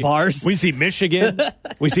 Judging by the bars. We see Michigan.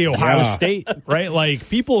 We see Ohio State, right?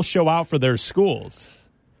 People show out for their schools.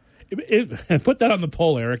 Put that on the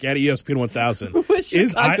poll, Eric, at ESPN 1000.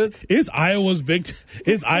 Is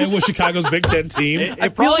Iowa Chicago's Big Ten team?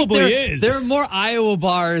 It probably is. There are more Iowa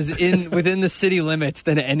bars within the city limits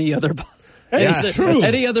than any other bar. That's true.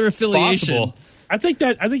 Any other affiliation. I think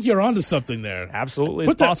you're onto something there. Absolutely,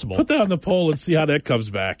 it's possible. Put that on the poll and see how that comes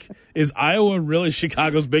back. Is Iowa really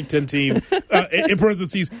Chicago's Big Ten team? In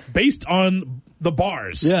parentheses, based on the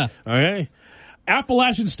bars. Yeah. Okay.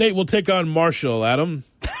 Appalachian State will take on Marshall, Adam.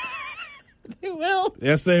 They will.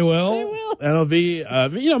 Yes, they will. They will. That'll be,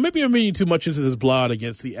 maybe I'm reading too much into this blog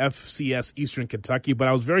against the FCS Eastern Kentucky, but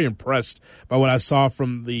I was very impressed by what I saw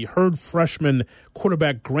from the Herd freshman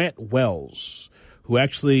quarterback Grant Wells, who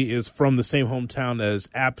actually is from the same hometown as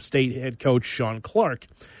App State head coach Sean Clark.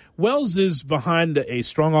 Wells is behind a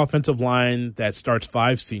strong offensive line that starts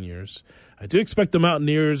 5 seniors. I do expect the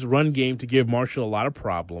Mountaineers' run game to give Marshall a lot of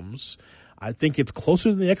problems. I think it's closer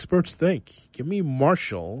than the experts think. Give me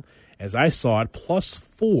Marshall, as I saw it,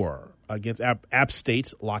 +4 against App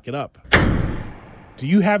State. Lock it up. Do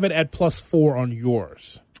you have it at +4 on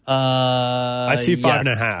yours? I see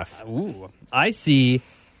 5.5. Ooh, I see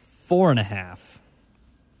 4.5.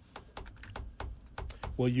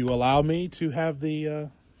 Will you allow me to have the...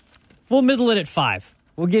 We'll middle it at 5.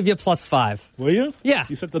 We'll give you +5. Will you? Yeah.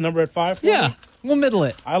 You set the number at 5 for Yeah, me? we'll middle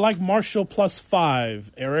it. I like Marshall +5,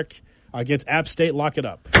 Eric, against App State. Lock it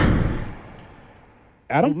up.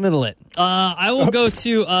 Adam? We'll middle it. I will go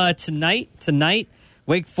to tonight,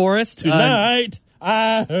 Wake Forest. Tonight,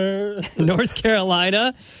 I heard. North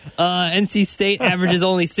Carolina. NC State averages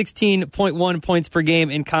only 16.1 points per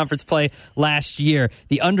game in conference play last year.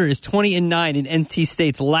 The under is 20-9 in NC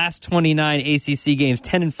State's last 29 ACC games,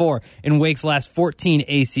 10-4 in Wake's last 14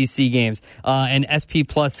 ACC games. And SP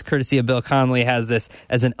Plus, courtesy of Bill Connolly, has this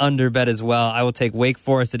as an under bet as well. I will take Wake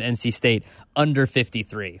Forest and NC State under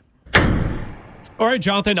 53. All right,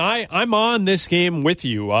 Jonathan, I'm on this game with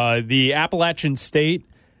you. The Appalachian State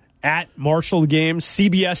at Marshall game,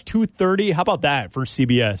 CBS 2:30. How about that for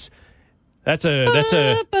CBS? That's a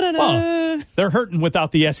well, they're hurting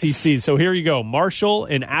without the SEC. So here you go, Marshall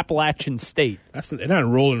and Appalachian State. They're not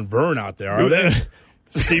rolling Vern out there, are they?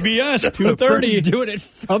 CBS 2:30. Doing it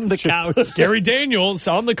from the couch. Gary Daniels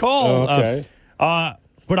on the call. Okay, but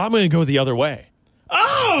I'm going to go the other way.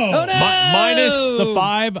 Oh no! Minus the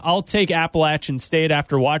 5. I'll take Appalachian State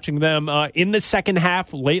after watching them in the second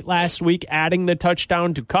half late last week, adding the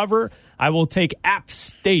touchdown to cover. I will take App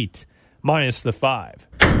State minus the 5.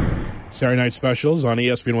 Saturday night specials on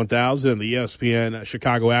ESPN 1000 and the ESPN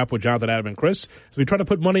Chicago app with Jonathan, Adam, and Chris. So we try to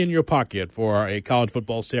put money in your pocket for a college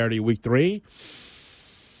football Saturday, week 3.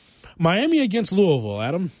 Miami against Louisville,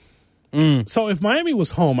 Adam. So if Miami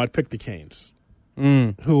was home, I'd pick the Canes,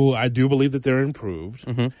 who I do believe that they're improved.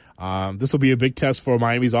 This will be a big test for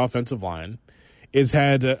Miami's offensive line. It's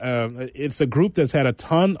a group that's had a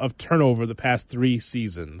ton of turnover the past 3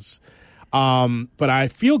 seasons. But I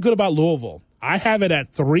feel good about Louisville. I have it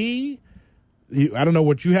at 3. I don't know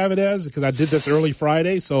what you have it as because I did this early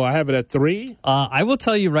Friday, so I have it at 3. I will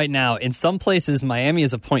tell you right now, in some places, Miami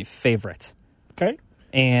is a point favorite. Okay.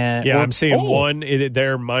 And I'm seeing 1.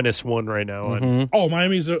 They're -1 right now.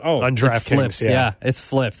 Miami's on DraftKings. Yeah, it's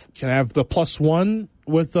flipped. Can I have the +1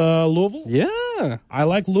 with Louisville? Yeah. I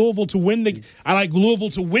like Louisville to win the. I like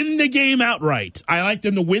Louisville to win the game outright. I like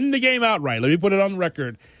them to win the game outright. Let me put it on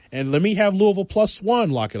record, and let me have Louisville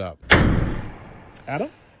 +1. Lock it up. Adam?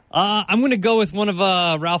 I'm going to go with one of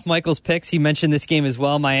Ralph Michaels' picks. He mentioned this game as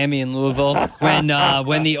well, Miami and Louisville. When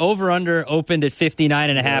the over-under opened at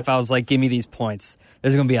 59.5, I was like, give me these points.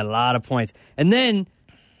 There's going to be a lot of points. And then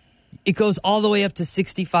it goes all the way up to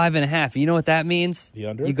 65.5. You know what that means? The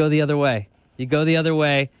under? You go the other way. You go the other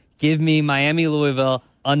way. Give me Miami, Louisville,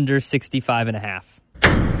 under 65.5.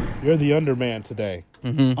 You're the under man today.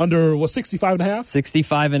 Under, 65.5?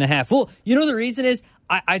 65.5. Well, you know the reason is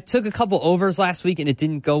I took a couple overs last week and it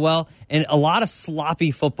didn't go well. And a lot of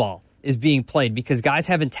sloppy football is being played because guys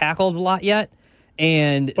haven't tackled a lot yet.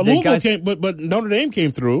 And But but Notre Dame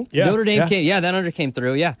came through. Yeah. Notre Dame came. Yeah, that under came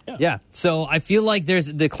through. Yeah. So I feel like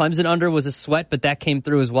the Clemson under was a sweat, but that came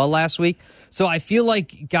through as well last week. So I feel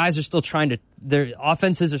like guys are still their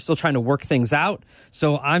offenses are still trying to work things out.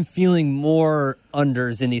 So I'm feeling more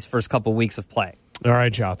unders in these first couple weeks of play. All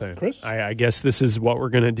right, Jonathan. Chris? I guess this is what we're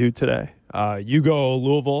going to do today. You go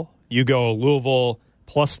Louisville. You go Louisville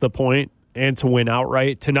plus the point and to win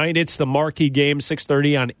outright. Tonight it's the marquee game,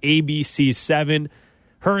 6:30 on ABC 7.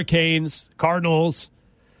 Hurricanes, Cardinals.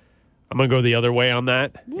 I'm going to go the other way on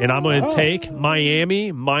that. And I'm going to take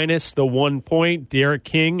Miami minus the 1 point. Derek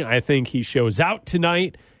King, I think he shows out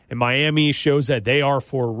tonight. And Miami shows that they are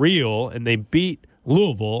for real. And they beat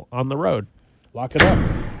Louisville on the road. Lock it up.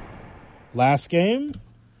 Last game,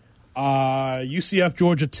 UCF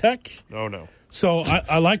Georgia Tech. Oh, no. So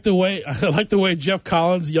I like the way Jeff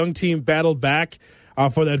Collins' young team battled back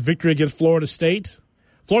for that victory against Florida State.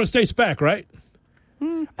 Florida State's back, right?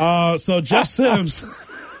 So Jeff Sims,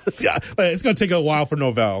 it's going to take a while for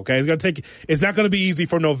Novell. Okay, it's not going to be easy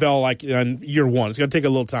for Novell like in year 1. It's going to take a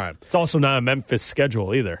little time. It's also not a Memphis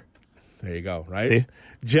schedule either. There you go. Right. See?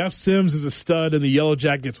 Jeff Sims is a stud, and the Yellow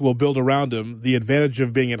Jackets will build around him. The advantage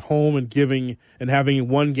of being at home and having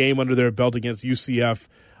one game under their belt against UCF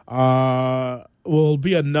will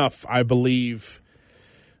be enough, I believe.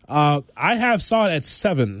 I saw it at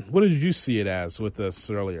 7. What did you see it as with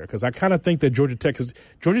this earlier? Because I kind of think that Georgia Tech's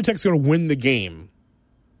going to win the game.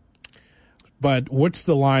 But what's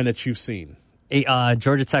the line that you've seen?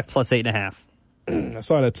 Georgia Tech plus 8.5. I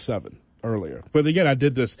saw it at 7 earlier. But again, I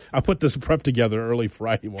put this prep together early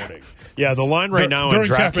Friday morning. Yeah, the line right now on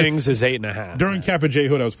DraftKings is 8.5. During Cap and J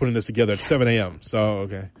Hood, I was putting this together at 7 a.m. So,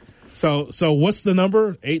 okay. So what's the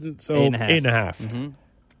number? 8.5. 8.5.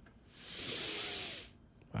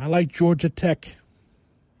 I like Georgia Tech.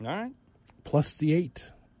 All right. Plus the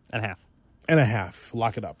 8.5. 8.5.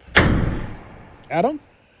 Lock it up. Adam?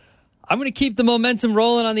 I'm going to keep the momentum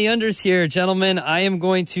rolling on the unders here, gentlemen. I am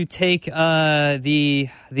going to take the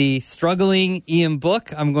struggling Ian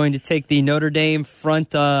Book. I'm going to take the Notre Dame front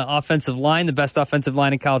offensive line, the best offensive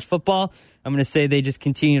line in college football. I'm going to say they just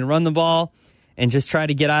continue to run the ball and just try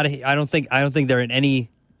to get out of here. I don't think they're in any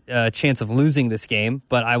chance of losing this game,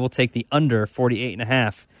 but I will take the under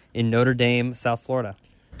 48.5 in Notre Dame, South Florida.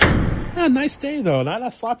 Yeah, nice day, though. Not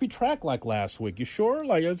a sloppy track like last week. You sure?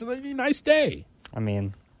 Like, it's a nice day. I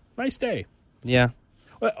mean, nice day. Yeah.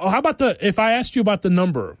 How about if I asked you about the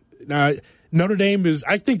number? Now, Notre Dame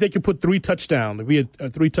I think they could put 3 touchdowns. It'd be a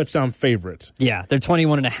 3-touchdown favorite. Yeah, they're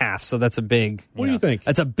 21.5, so that's a big. What do you think?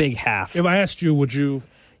 That's a big half. If I asked you, would you?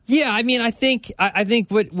 Yeah, I mean, I think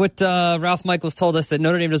what Ralph Michaels told us that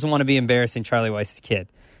Notre Dame doesn't want to be embarrassing Charlie Weiss's kid,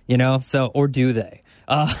 or do they?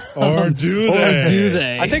 Or do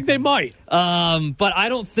they? I think they might. But I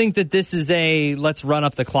don't think that this is let's run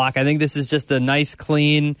up the clock. I think this is just a nice,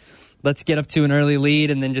 clean, let's get up to an early lead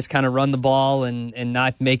and then just kind of run the ball and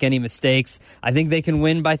not make any mistakes. I think they can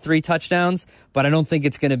win by 3 touchdowns, but I don't think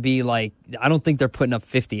it's going to be I don't think they're putting up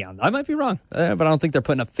 50 on them. I might be wrong, but I don't think they're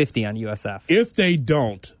putting up 50 on USF. If they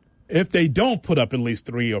don't put up at least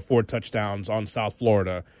 3 or 4 touchdowns on South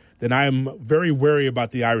Florida, then I am very wary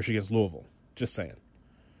about the Irish against Louisville. Just saying.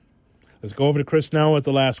 Let's go over to Chris now at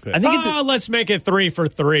the last pick. I think let's make it 3 for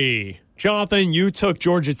 3. Jonathan, you took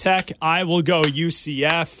Georgia Tech. I will go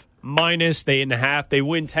UCF minus the 8.5. They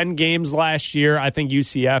win 10 games last year. I think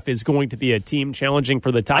UCF is going to be a team challenging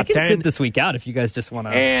for the top 10. I can sit this week out if you guys just want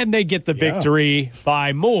to. And they get the victory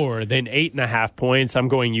by more than 8.5 points. I'm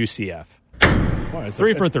going UCF. Boy,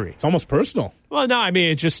 3 for 3. It's almost personal. Well, no, I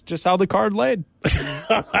mean, it's just how the card laid.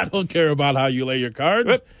 I don't care about how you lay your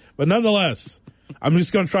cards, but nonetheless, I'm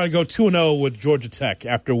just going to try to go 2-0 with Georgia Tech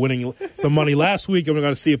after winning some money last week, and we're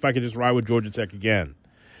going to see if I can just ride with Georgia Tech again.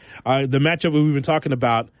 The matchup we've been talking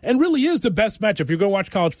about, and really is the best matchup. If you're going to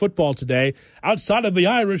watch college football today, outside of the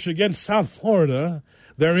Irish against South Florida,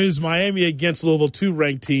 there is Miami against Louisville, 2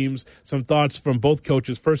 ranked teams. Some thoughts from both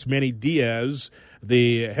coaches. First, Manny Diaz,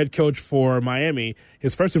 the head coach for Miami,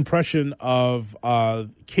 his first impression of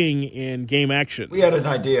King in game action. We had an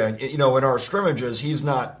idea. You know, in our scrimmages, he's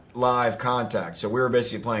not live contact, so we were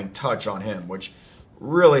basically playing touch on him, which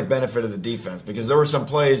really benefited the defense because there were some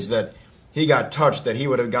plays that he got touched that he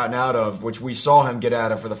would have gotten out of, which we saw him get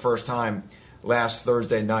out of for the first time last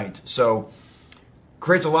Thursday night. So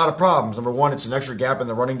creates a lot of problems. Number one, it's an extra gap in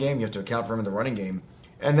the running game. You have to account for him in the running game.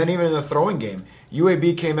 And then even in the throwing game,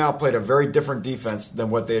 UAB came out, played a very different defense than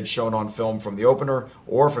what they had shown on film from the opener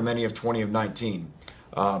or from any of 2019.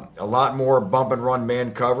 A lot more bump and run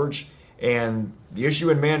man coverage. And the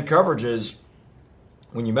issue in man coverage is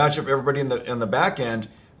when you match up everybody in the back end,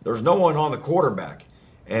 there's no one on the quarterback.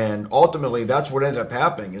 And ultimately, that's what ended up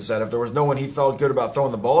happening, is that if there was no one he felt good about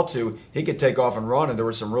throwing the ball to, he could take off and run, and there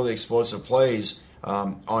were some really explosive plays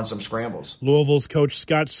on some scrambles. Louisville's coach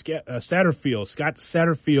Scott Satterfield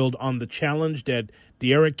on the challenge that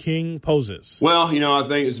De'Ara King poses. Well, you know, I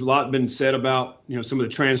think there's a lot been said about, you know, some of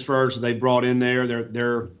the transfers that they brought in there.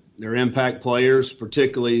 They're impact players,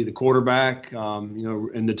 particularly the quarterback, you know,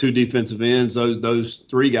 and the 2 defensive ends. Those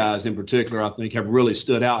 3 guys in particular, I think, have really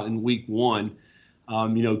stood out in week 1.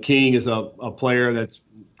 You know, King is a player that's,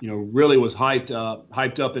 you know, really was hyped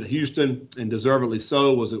up at Houston, and deservedly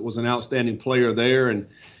so. Was an outstanding player there, and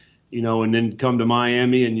you know, and then come to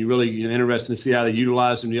Miami, and you're interested to see how they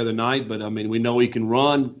utilized him the other night. But I mean, we know he can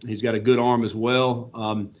run. He's got a good arm as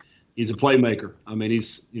well. He's a playmaker. I mean,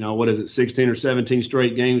 he's, you know, 16 or 17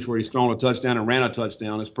 straight games where he's thrown a touchdown and ran a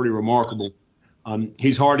touchdown. It's pretty remarkable.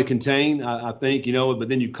 He's hard to contain, I think, you know, but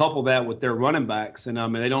then you couple that with their running backs, and I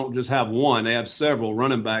mean, they don't just have one; they have several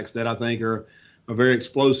running backs that I think are very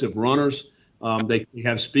explosive runners. They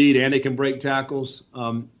have speed and they can break tackles,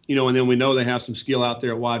 you know, and then we know they have some skill out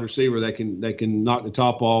there at wide receiver that can knock the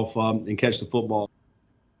top off and catch the football.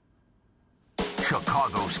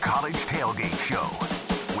 Chicago's College Tailgate Show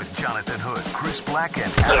with Jonathan Hood, Chris Black,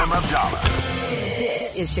 and Adam Abdallah.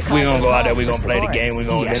 This is Chicago's We're going to go out there. home We're going for to play the sports. game. We're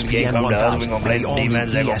going to let the game come to us. We're going to play some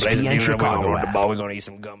defense. They're going to play some defense. We're going to run the ball. We're going to eat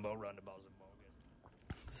some gumbo, run the ball.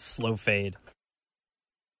 Slow fade.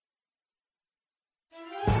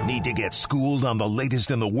 Need to get schooled on the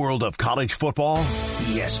latest in the world of college football?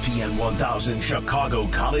 ESPN 1000 Chicago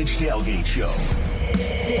College Tailgate Show.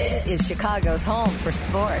 This is Chicago's home for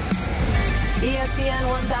sports. ESPN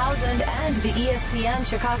 1000 and the ESPN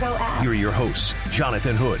Chicago app. Here are your hosts,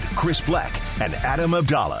 Jonathan Hood, Chris Black, and Adam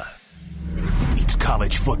Abdallah. It's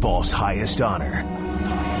college football's highest honor.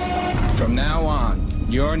 From now on,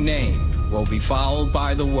 your name will be followed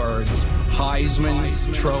by the words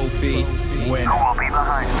Heisman Trophy winner. Who will be the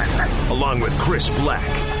Heisman? Along with Chris Black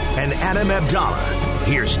and Adam Abdallah,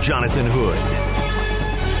 here's Jonathan Hood.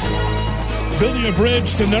 Building a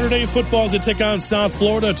bridge to Notre Dame football as they take on South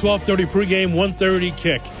Florida, 12:30 pregame, 1:30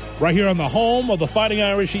 kick. Right here on the home of the Fighting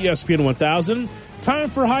Irish, ESPN 1000. Time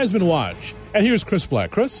for Heisman Watch. And here's Chris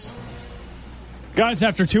Black. Chris? Guys,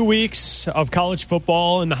 after 2 weeks of college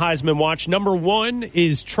football and the Heisman Watch, number 1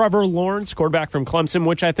 is Trevor Lawrence, quarterback from Clemson,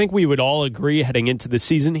 which I think we would all agree heading into the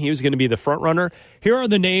season he was going to be the front runner. Here are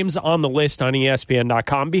the names on the list on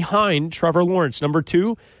ESPN.com behind Trevor Lawrence. Number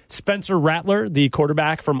 2, Spencer Rattler, the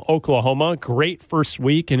quarterback from Oklahoma. Great first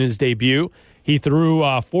week in his debut. He threw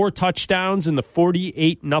 4 touchdowns in the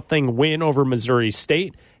 48-0 win over Missouri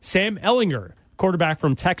State. Sam Ehlinger, quarterback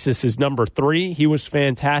from Texas, is number 3. He was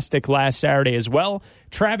fantastic last Saturday as well.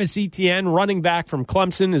 Travis Etienne, running back from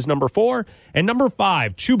Clemson, is number 4. And number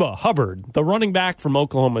 5, Chuba Hubbard, the running back from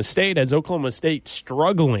Oklahoma State, as Oklahoma State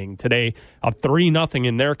struggling today, up 3-0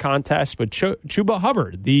 in their contest. But Chuba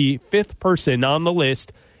Hubbard, the 5th person on the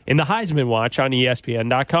list in the Heisman Watch on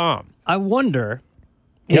ESPN.com. I wonder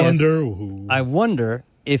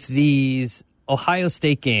if these Ohio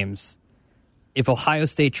State games, if Ohio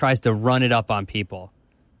State tries to run it up on people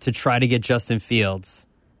to try to get Justin Fields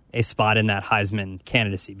a spot in that Heisman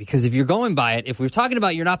candidacy. Because if you're going by it, if we're talking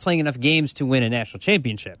about you're not playing enough games to win a national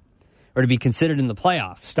championship, or to be considered in the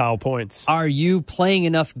playoffs. Style points. Are you playing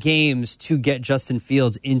enough games to get Justin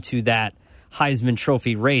Fields into that Heisman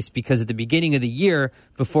Trophy race? Because at the beginning of the year,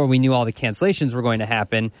 before we knew all the cancellations were going to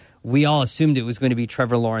happen, we all assumed it was going to be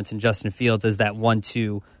Trevor Lawrence and Justin Fields as that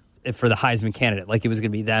 1-2 for the Heisman candidate. Like it was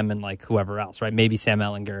going to be them and like whoever else, right? Maybe Sam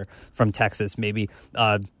Ehlinger from Texas, maybe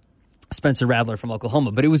Spencer Rattler from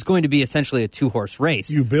Oklahoma. But it was going to be essentially a two-horse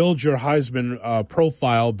race. You build your Heisman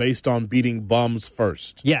profile based on beating bums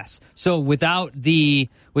first. Yes. So with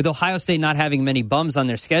Ohio State not having many bums on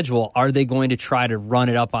their schedule, are they going to try to run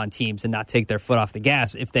it up on teams and not take their foot off the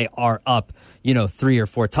gas if they are up, 3 or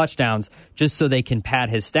 4 touchdowns, just so they can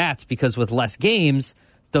pad his stats? Because with less games,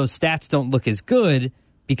 those stats don't look as good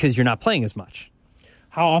because you're not playing as much.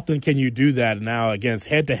 How often can you do that now against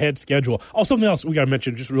head-to-head schedule? Oh, something else we got to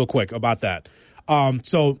mention just real quick about that.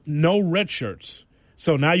 So no red shirts.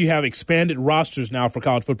 So now you have expanded rosters now for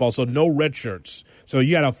college football, so no red shirts. So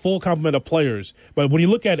you got a full complement of players. But when you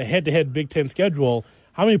look at a head-to-head Big Ten schedule,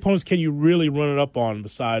 how many opponents can you really run it up on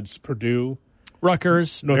besides Purdue?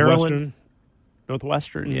 Rutgers, Northwestern?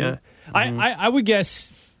 Northwestern, yeah. I would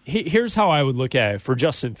guess, here's how I would look at it for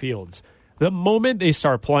Justin Fields. The moment they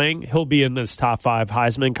start playing, he'll be in this top 5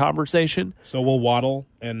 Heisman conversation. So will Waddle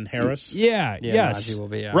and Harris? Yes. Najee will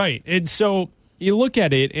be, yeah. Right. And so you look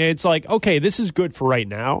at it, and it's like, okay, this is good for right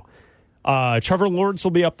now. Trevor Lawrence will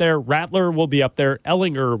be up there. Rattler will be up there.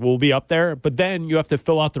 Ehlinger will be up there. But then you have to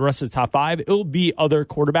fill out the rest of the top 5. It'll be other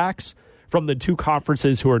quarterbacks from the 2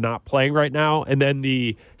 conferences who are not playing right now, and then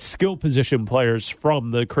the skill position players from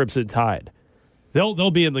the Crimson Tide. They'll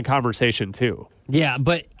be in the conversation too. Yeah,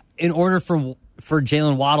 but in order for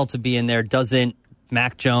Jalen Waddle to be in there, doesn't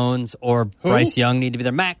Mac Jones or Bryce Young need to be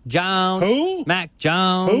there? Mac Jones. Who? Mac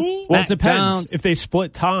Jones. Who? Well, it depends. If they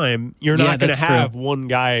split time, you're not going to have one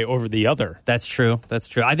guy over the other. That's true.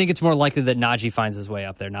 I think it's more likely that Najee finds his way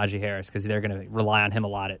up there, Najee Harris, because they're going to rely on him a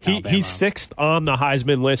lot at Alabama. He's 6th on the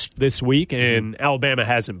Heisman list this week, and Alabama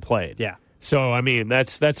hasn't played. Yeah. So, I mean,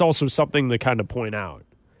 that's also something to kind of point out.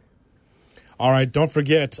 All right, don't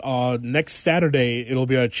forget, next Saturday, it'll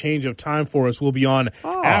be a change of time for us. We'll be on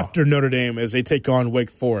after Notre Dame as they take on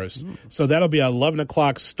Wake Forest. So that'll be an 11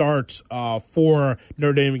 o'clock start for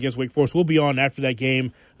Notre Dame against Wake Forest. We'll be on after that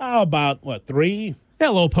game about, 3? Yeah,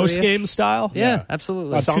 a little post-game style. Yeah,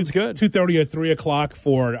 absolutely. Sounds good. 2:30 or 3 o'clock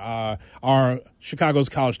for our Chicago's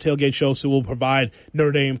College Tailgate Show. So we'll provide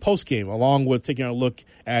Notre Dame post-game along with taking a look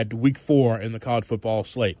at Week 4 in the college football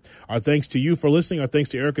slate. Our thanks to you for listening. Our thanks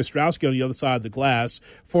to Erica Strauski on the other side of the glass.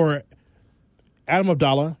 For Adam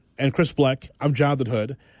Abdallah and Chris Bleck, I'm Jonathan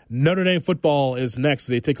Hood. Notre Dame football is next.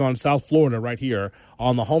 They take on South Florida right here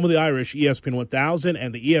on the home of the Irish, ESPN 1000,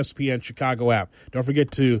 and the ESPN Chicago app. Don't forget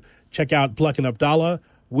to check out Bleck and Abdallah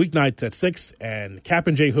weeknights at 6 and Cap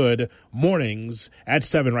and J Hood mornings at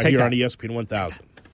 7 right here on ESPN 1000.